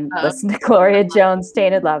version, listen to Gloria Jones'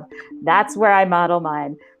 Tainted Love. That's where I model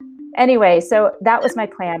mine. Anyway, so that was my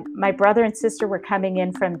plan. My brother and sister were coming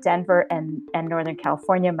in from Denver and Northern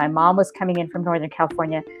California. My mom was coming in from Northern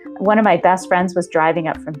California. One of my best friends was driving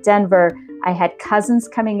up from Denver. I had cousins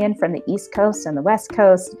coming in from the East Coast and the West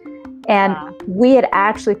Coast. And we had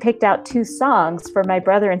actually picked out 2 songs for my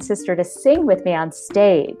brother and sister to sing with me on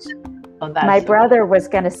stage. Oh, my brother was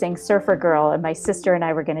going to sing Surfer Girl, and my sister and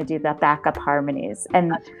I were going to do the backup harmonies.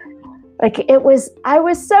 And I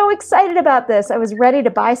was so excited about this. I was ready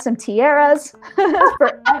to buy some tiaras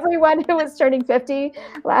for everyone who was turning 50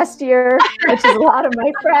 last year, which is a lot of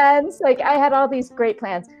my friends. Like, I had all these great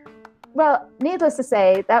plans. Well, needless to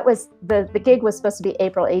say, that was the gig was supposed to be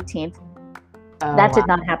April 18th. That did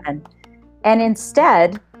not happen. And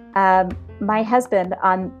instead, my husband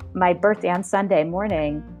on my birthday on Sunday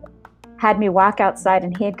morning had me walk outside,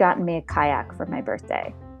 and he had gotten me a kayak for my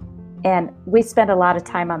birthday. And we spent a lot of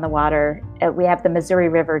time on the water. We have the Missouri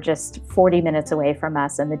River just 40 minutes away from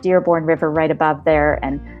us, and the Dearborn River right above there,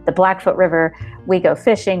 and the Blackfoot River. We go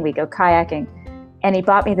fishing, we go kayaking. And he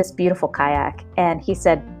bought me this beautiful kayak, and he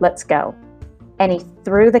said, let's go. And he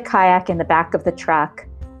threw the kayak in the back of the truck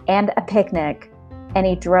and a picnic, and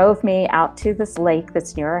he drove me out to this lake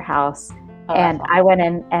that's near our house. And I went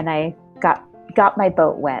in and I got my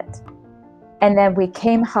boat wet. And then we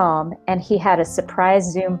came home, and he had a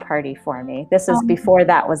surprise Zoom party for me. This is before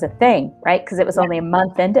that was a thing, right? Because it was only a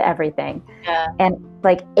month into everything. Yeah. And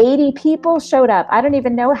like 80 people showed up. I don't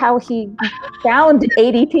even know how he found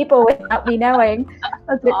 80 people without me knowing.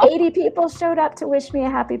 But 80 people showed up to wish me a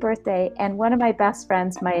happy birthday. And one of my best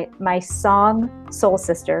friends, my song soul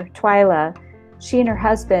sister, Twyla, she and her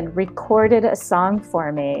husband recorded a song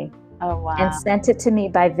for me. Oh, wow. And sent it to me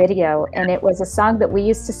by video. And it was a song that we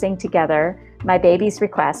used to sing together, My Baby's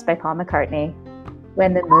Request by Paul McCartney.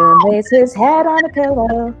 When the moon lays his head on a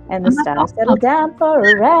pillow and the stars settle down for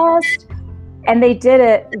a rest. And they did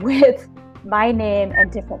it with my name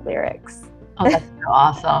and different lyrics. Oh, that's so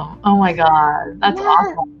awesome. Oh my God. That's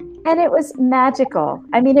awesome. And it was magical.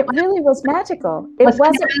 I mean, it really was magical. It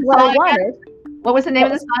wasn't what I wanted. What was the name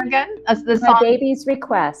of the song again? My Baby's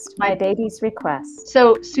Request. My Baby's Request.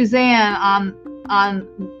 So Suzanne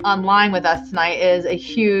online with us tonight is a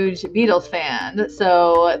huge Beatles fan.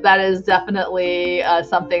 So that is definitely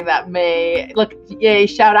something that may yay,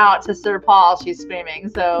 shout out to Sir Paul. She's screaming.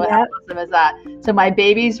 So how awesome is that? So My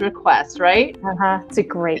Baby's Request, right? It's a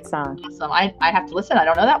great song. Awesome. I have to listen. I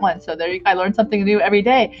don't know that one. So I learn something new every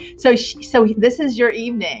day. So this is your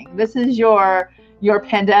evening. This is your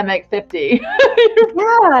pandemic 50.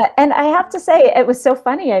 Yeah. And I have to say, it was so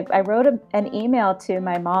funny. I wrote an email to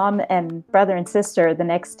my mom and brother and sister the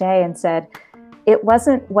next day and said, it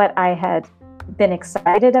wasn't what I had been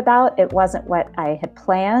excited about. It wasn't what I had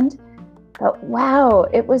planned. But wow,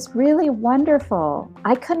 it was really wonderful.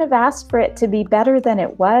 I couldn't have asked for it to be better than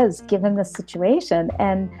it was given the situation.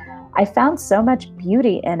 And I found so much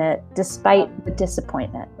beauty in it despite the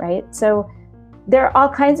disappointment, right? So there are all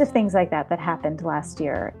kinds of things like that happened last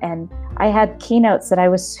year. And I had keynotes that I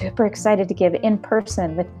was super excited to give in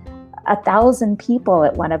person with 1,000 people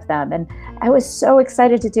at one of them. And I was so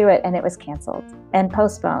excited to do it, and it was canceled and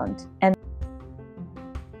postponed and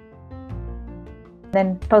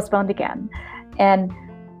then postponed again. And,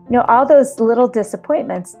 all those little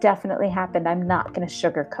disappointments definitely happened. I'm not going to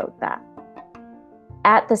sugarcoat that.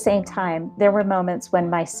 At the same time, there were moments when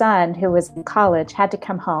my son, who was in college, had to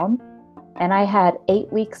come home. And I had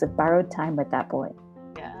 8 weeks of borrowed time with that boy.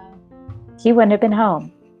 Yeah. He wouldn't have been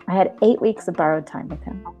home. I had 8 weeks of borrowed time with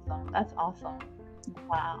him. Awesome. That's awesome.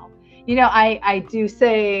 Wow. I do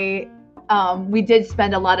say we did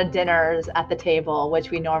spend a lot of dinners at the table,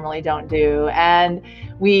 which we normally don't do. And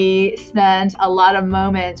we spent a lot of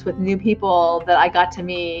moments with new people that I got to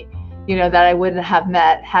meet that I wouldn't have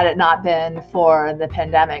met had it not been for the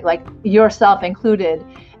pandemic, like yourself included,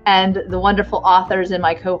 and the wonderful authors in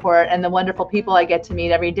my cohort and the wonderful people I get to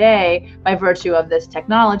meet every day by virtue of this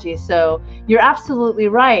technology. So you're absolutely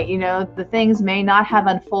right. The things may not have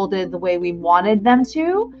unfolded the way we wanted them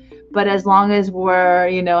to, but as long as we're,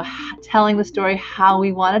 telling the story how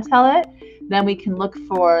we want to tell it, then we can look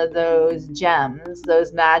for those gems,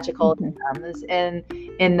 those magical gems in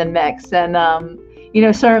the mix. And,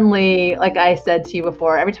 certainly, like I said to you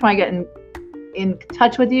before, every time I get in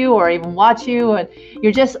touch with you or even watch you, and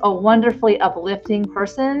you're just a wonderfully uplifting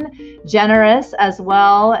person, generous as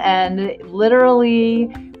well, and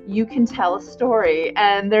literally you can tell a story.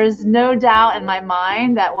 And there's no doubt in my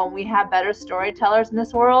mind that when we have better storytellers in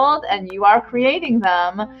this world, and you are creating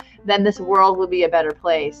them, then this world will be a better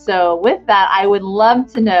place. So with that, I would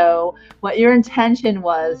love to know what your intention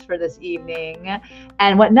was for this evening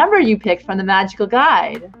and what number you picked from the Magical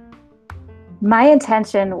Guide. My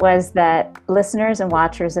intention was that listeners and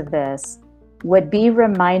watchers of this would be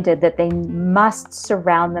reminded that they must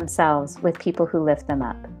surround themselves with people who lift them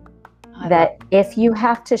up. That if you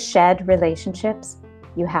have to shed relationships,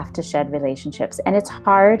 you have to shed relationships. And it's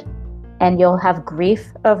hard, and you'll have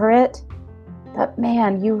grief over it. But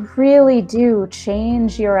man, you really do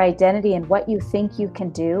change your identity and what you think you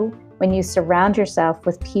can do when you surround yourself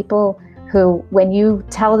with people who, when you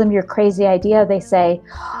tell them your crazy idea, they say,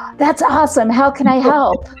 "That's awesome. How can I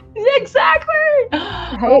help?" Exactly.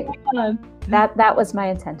 Right? Oh my God. That was my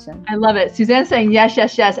intention. I love it. Suzanne's saying yes,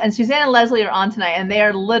 yes, yes. And Suzanne and Leslie are on tonight, and they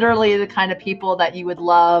are literally the kind of people that you would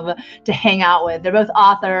love to hang out with. They're both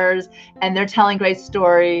authors, and they're telling great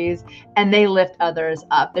stories, and they lift others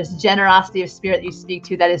up. There's generosity of spirit you speak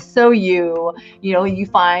to that is so you. You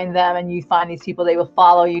find them and you find these people, they will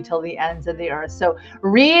follow you till the ends of the earth. So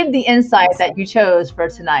read the insight that you chose for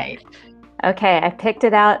tonight. Okay, I picked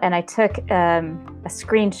it out and I took a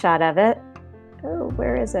screenshot of it. Oh,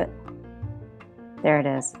 where is it? There it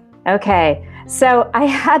is. Okay, so I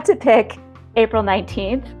had to pick April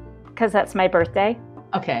 19th because that's my birthday.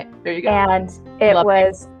 Okay, there you go. And it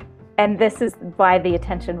was, and this is why the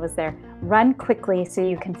attention was there. Run quickly so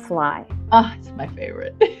you can fly. Oh, it's my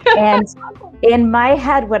favorite. And in my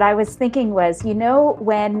head, what I was thinking was,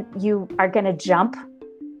 when you are going to jump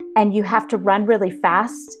and you have to run really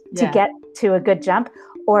fast to get to a good jump,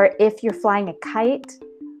 or if you're flying a kite,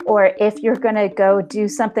 or if you're going to go do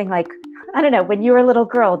something like, I don't know, when you were a little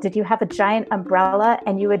girl, did you have a giant umbrella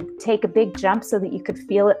and you would take a big jump so that you could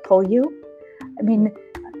feel it pull you? I mean,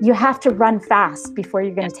 you have to run fast before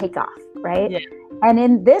you're going to take off, right? Yeah. And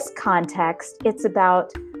in this context, it's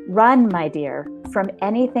about run, my dear, from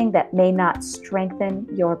anything that may not strengthen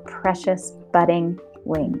your precious budding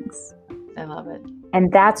wings. I love it. And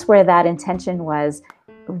that's where that intention was.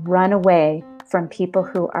 Run away from people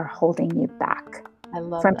who are holding you back. I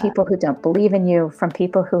love from that. People who don't believe in you, from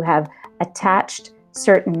people who have attached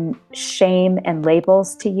certain shame and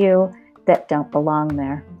labels to you that don't belong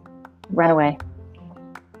there. Run away.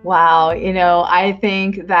 Wow. I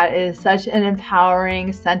think that is such an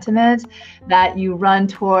empowering sentiment, that you run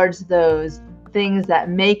towards those things that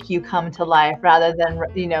make you come to life rather than,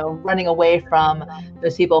 running away from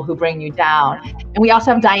those people who bring you down. And we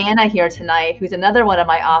also have Diana here tonight, who's another one of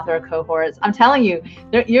my author cohorts. I'm telling you,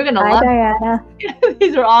 you're going to love Diana.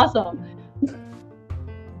 These are awesome.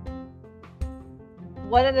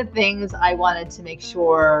 One of the things I wanted to make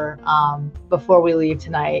sure before we leave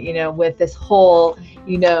tonight, with this whole,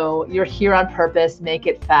 you're here on purpose, make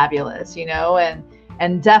it fabulous,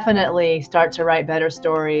 and definitely start to write better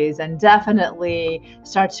stories, and definitely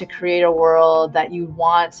start to create a world that you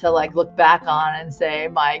want to look back on and say,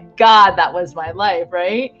 my God, that was my life,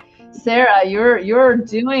 right? Sarah, you're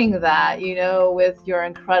doing that, with your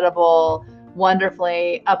incredible,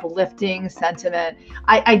 wonderfully uplifting sentiment.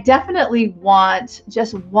 I definitely want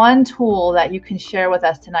just one tool that you can share with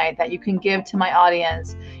us tonight, that you can give to my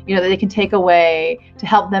audience, that they can take away to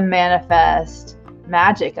help them manifest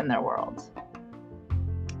magic in their world.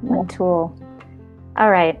 One tool. All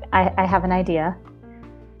right, I have an idea.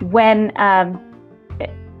 When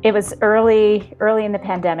it was early in the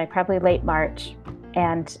pandemic, probably late March,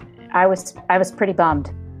 and I was pretty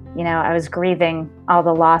bummed. I was grieving all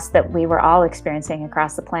the loss that we were all experiencing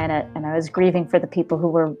across the planet, and I was grieving for the people who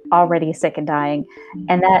were already sick and dying.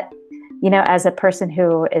 And that, as a person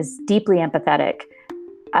who is deeply empathetic,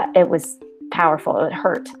 it was powerful. It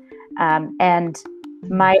hurt. And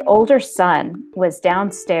my older son was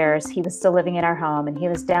downstairs. He was still living in our home, and he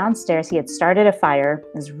was downstairs. He had started a fire.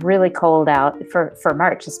 It was really cold out for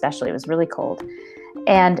March, especially. It was really cold.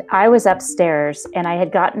 And I was upstairs, and I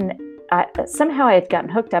had gotten somehow I had gotten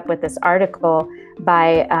hooked up with this article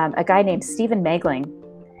by a guy named Stephen Megling.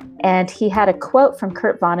 And he had a quote from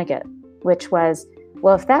Kurt Vonnegut, which was,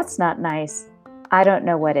 well, if that's not nice, I don't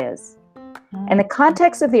know what is. And the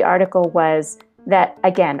context of the article was that,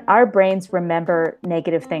 again, our brains remember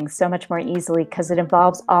negative things so much more easily because it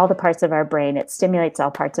involves all the parts of our brain. It stimulates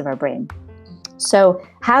all parts of our brain. So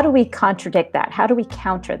how do we contradict that? How do we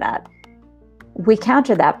counter that? We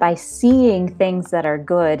counter that by seeing things that are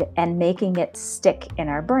good and making it stick in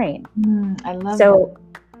our brain. I love So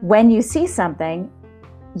when you see something,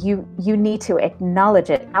 you need to acknowledge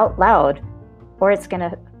it out loud, or it's going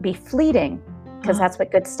to be fleeting, because that's what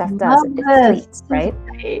good stuff does. It fleets,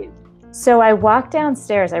 right? So I walked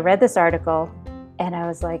downstairs, I read this article, and I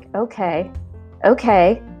was like, okay,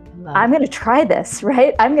 I'm going to try this,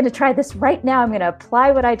 right? I'm going to try this right now. I'm going to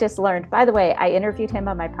apply what I just learned. By the way, I interviewed him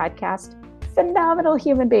on my podcast. Phenomenal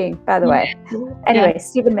human being, by the way. Anyway,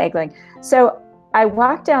 Stephen Megling. So I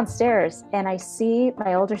walk downstairs and I see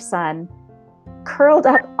my older son curled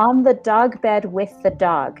up on the dog bed with the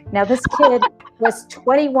dog. Now this kid was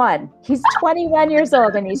 21. He's 21 years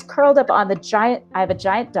old and he's curled up on I have a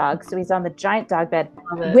giant dog, so he's on the giant dog bed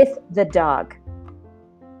with the dog.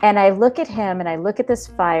 And I look at him and I look at this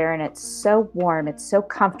fire, and it's so warm. It's so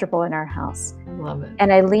comfortable in our house. I love it.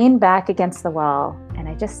 And I leaned back against the wall and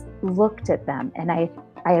I just looked at them, and I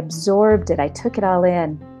absorbed it. I took it all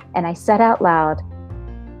in, and I said out loud,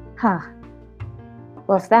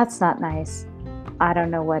 well, if that's not nice, I don't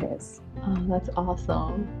know what is. Oh, that's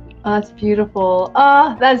awesome. Oh, that's beautiful.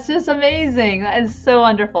 Oh, that's just amazing. That is so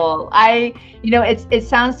wonderful. It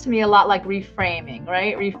sounds to me a lot like reframing,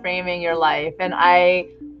 right? Reframing your life. And I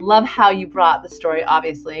love how you brought the story,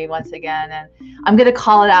 obviously, once again. And I'm going to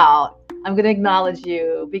call it out. I'm going to acknowledge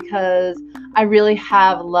you, because I really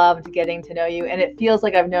have loved getting to know you. And it feels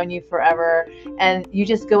like I've known you forever. And you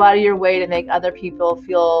just go out of your way to make other people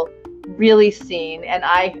feel really seen. And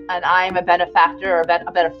I'm a benefactor, or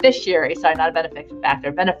a beneficiary. Sorry, not a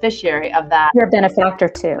benefactor, beneficiary of that. You're a benefactor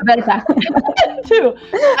too. A benefactor too.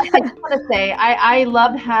 I just want to say, I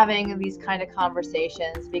loved having these kind of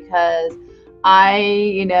conversations, because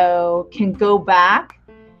I, can go back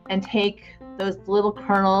and take those little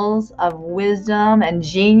kernels of wisdom and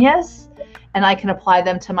genius, and I can apply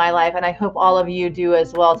them to my life. And I hope all of you do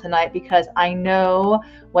as well tonight, because I know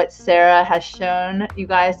what Sarah has shown you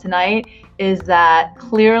guys tonight is that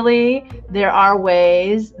clearly there are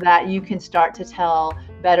ways that you can start to tell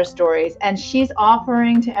better stories. And she's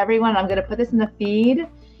offering to everyone, I'm going to put this in the feed,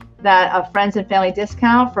 that a friends and family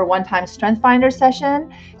discount for one-time Strength Finder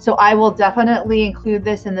session. So I will definitely include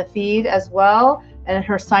this in the feed as well, and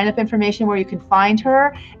her sign-up information where you can find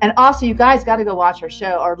her. And also, you guys got to go watch her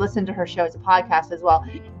show or listen to her show. It's a podcast as well.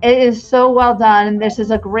 It is so well done. This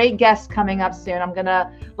is a great guest coming up soon. I'm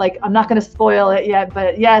not gonna spoil it yet,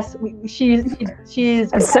 but yes, she's.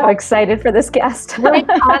 I'm so excited for this guest. Great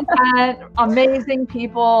content, amazing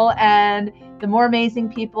people, and the more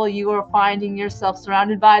amazing people you are finding yourself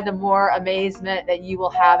surrounded by, the more amazement that you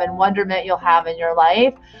will have and wonderment you'll have in your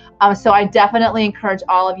life. So I definitely encourage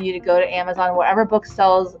all of you to go to Amazon, wherever books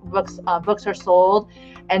are sold,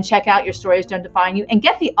 and check out Your Stories Don't Define You, and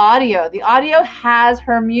get the audio. The audio has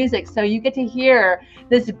her music, so you get to hear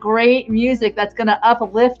this great music that's going to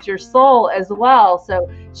uplift your soul as well. So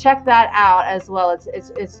check that out as well.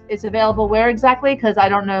 It's available where exactly? Because I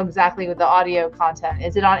don't know exactly with the audio content.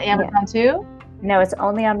 Is it on Amazon too? No, it's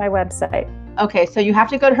only on my website. Okay, so you have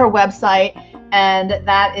to go to her website, and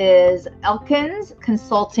that is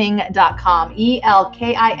elkinsconsulting.com.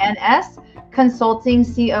 ELKINS consulting,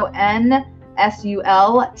 consulting.com,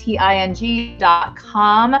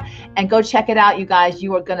 and go check it out, you guys.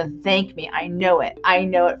 You are going to thank me. I know it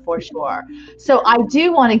for sure. So I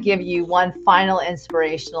do want to give you one final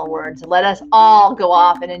inspirational word to let us all go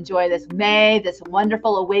off and enjoy this May, this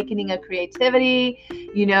wonderful awakening of creativity.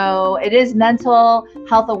 It is Mental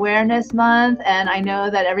Health Awareness Month, and I know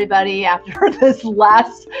that everybody, after this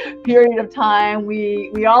last period of time,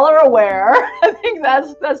 we all are aware. I think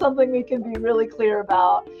that's something we can be really clear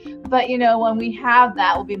about. But when we have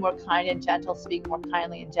that, we'll be more kind and gentle, speak more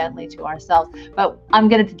kindly and gently to ourselves. But I'm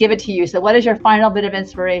going to give it to you. So what is your final bit of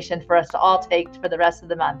inspiration for us to all take for the rest of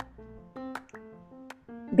the month?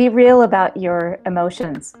 Be real about your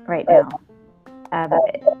emotions right now.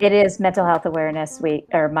 It is Mental Health Awareness Week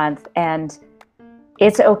or month, and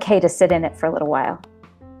it's okay to sit in it for a little while,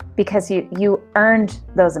 because you earned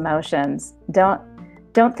those emotions. Don't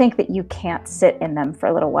think that you can't sit in them for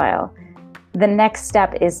a little while. The next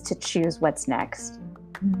step is to choose what's next.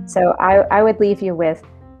 So I would leave you with,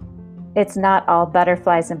 it's not all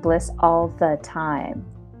butterflies and bliss all the time.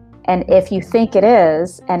 And if you think it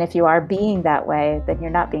is, and if you are being that way, then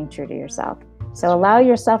you're not being true to yourself. So allow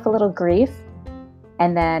yourself a little grief,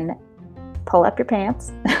 and then pull up your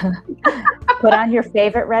pants, put on your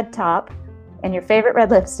favorite red top and your favorite red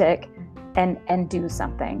lipstick, and do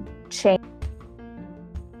something. Change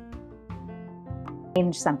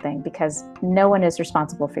something, because no one is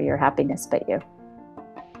responsible for your happiness but you.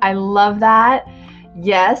 I love that.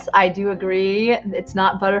 Yes, I do agree. It's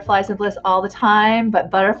not butterflies and bliss all the time, but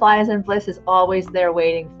butterflies and bliss is always there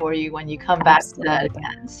waiting for you when you come back to that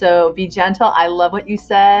again. So be gentle. I love what you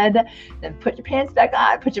said. Then put your pants back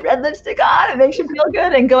on, put your red lipstick on. It makes you feel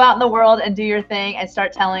good, and go out in the world and do your thing and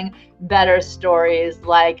start telling better stories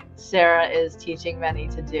like Sarah is teaching many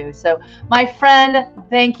to do. So my friend,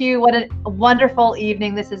 thank you. What a wonderful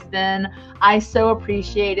evening this has been. I so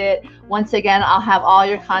appreciate it. Once again, I'll have all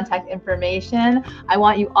your contact information. I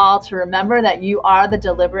want you all to remember that you are the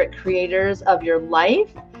deliberate creators of your life.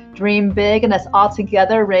 Dream big, and let's all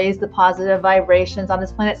together raise the positive vibrations on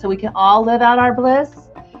this planet so we can all live out our bliss.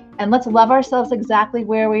 And let's love ourselves exactly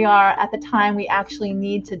where we are at the time we actually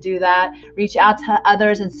need to do that. Reach out to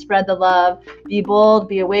others and spread the love. Be bold,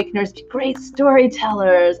 be awakeners, be great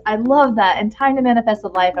storytellers. I love that. And time to manifest the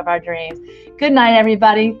life of our dreams. Good night,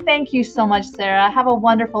 everybody. Thank you so much, Sarah. Have a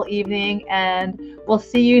wonderful evening, and we'll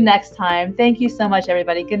see you next time. Thank you so much,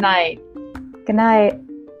 everybody. Good night. Good night.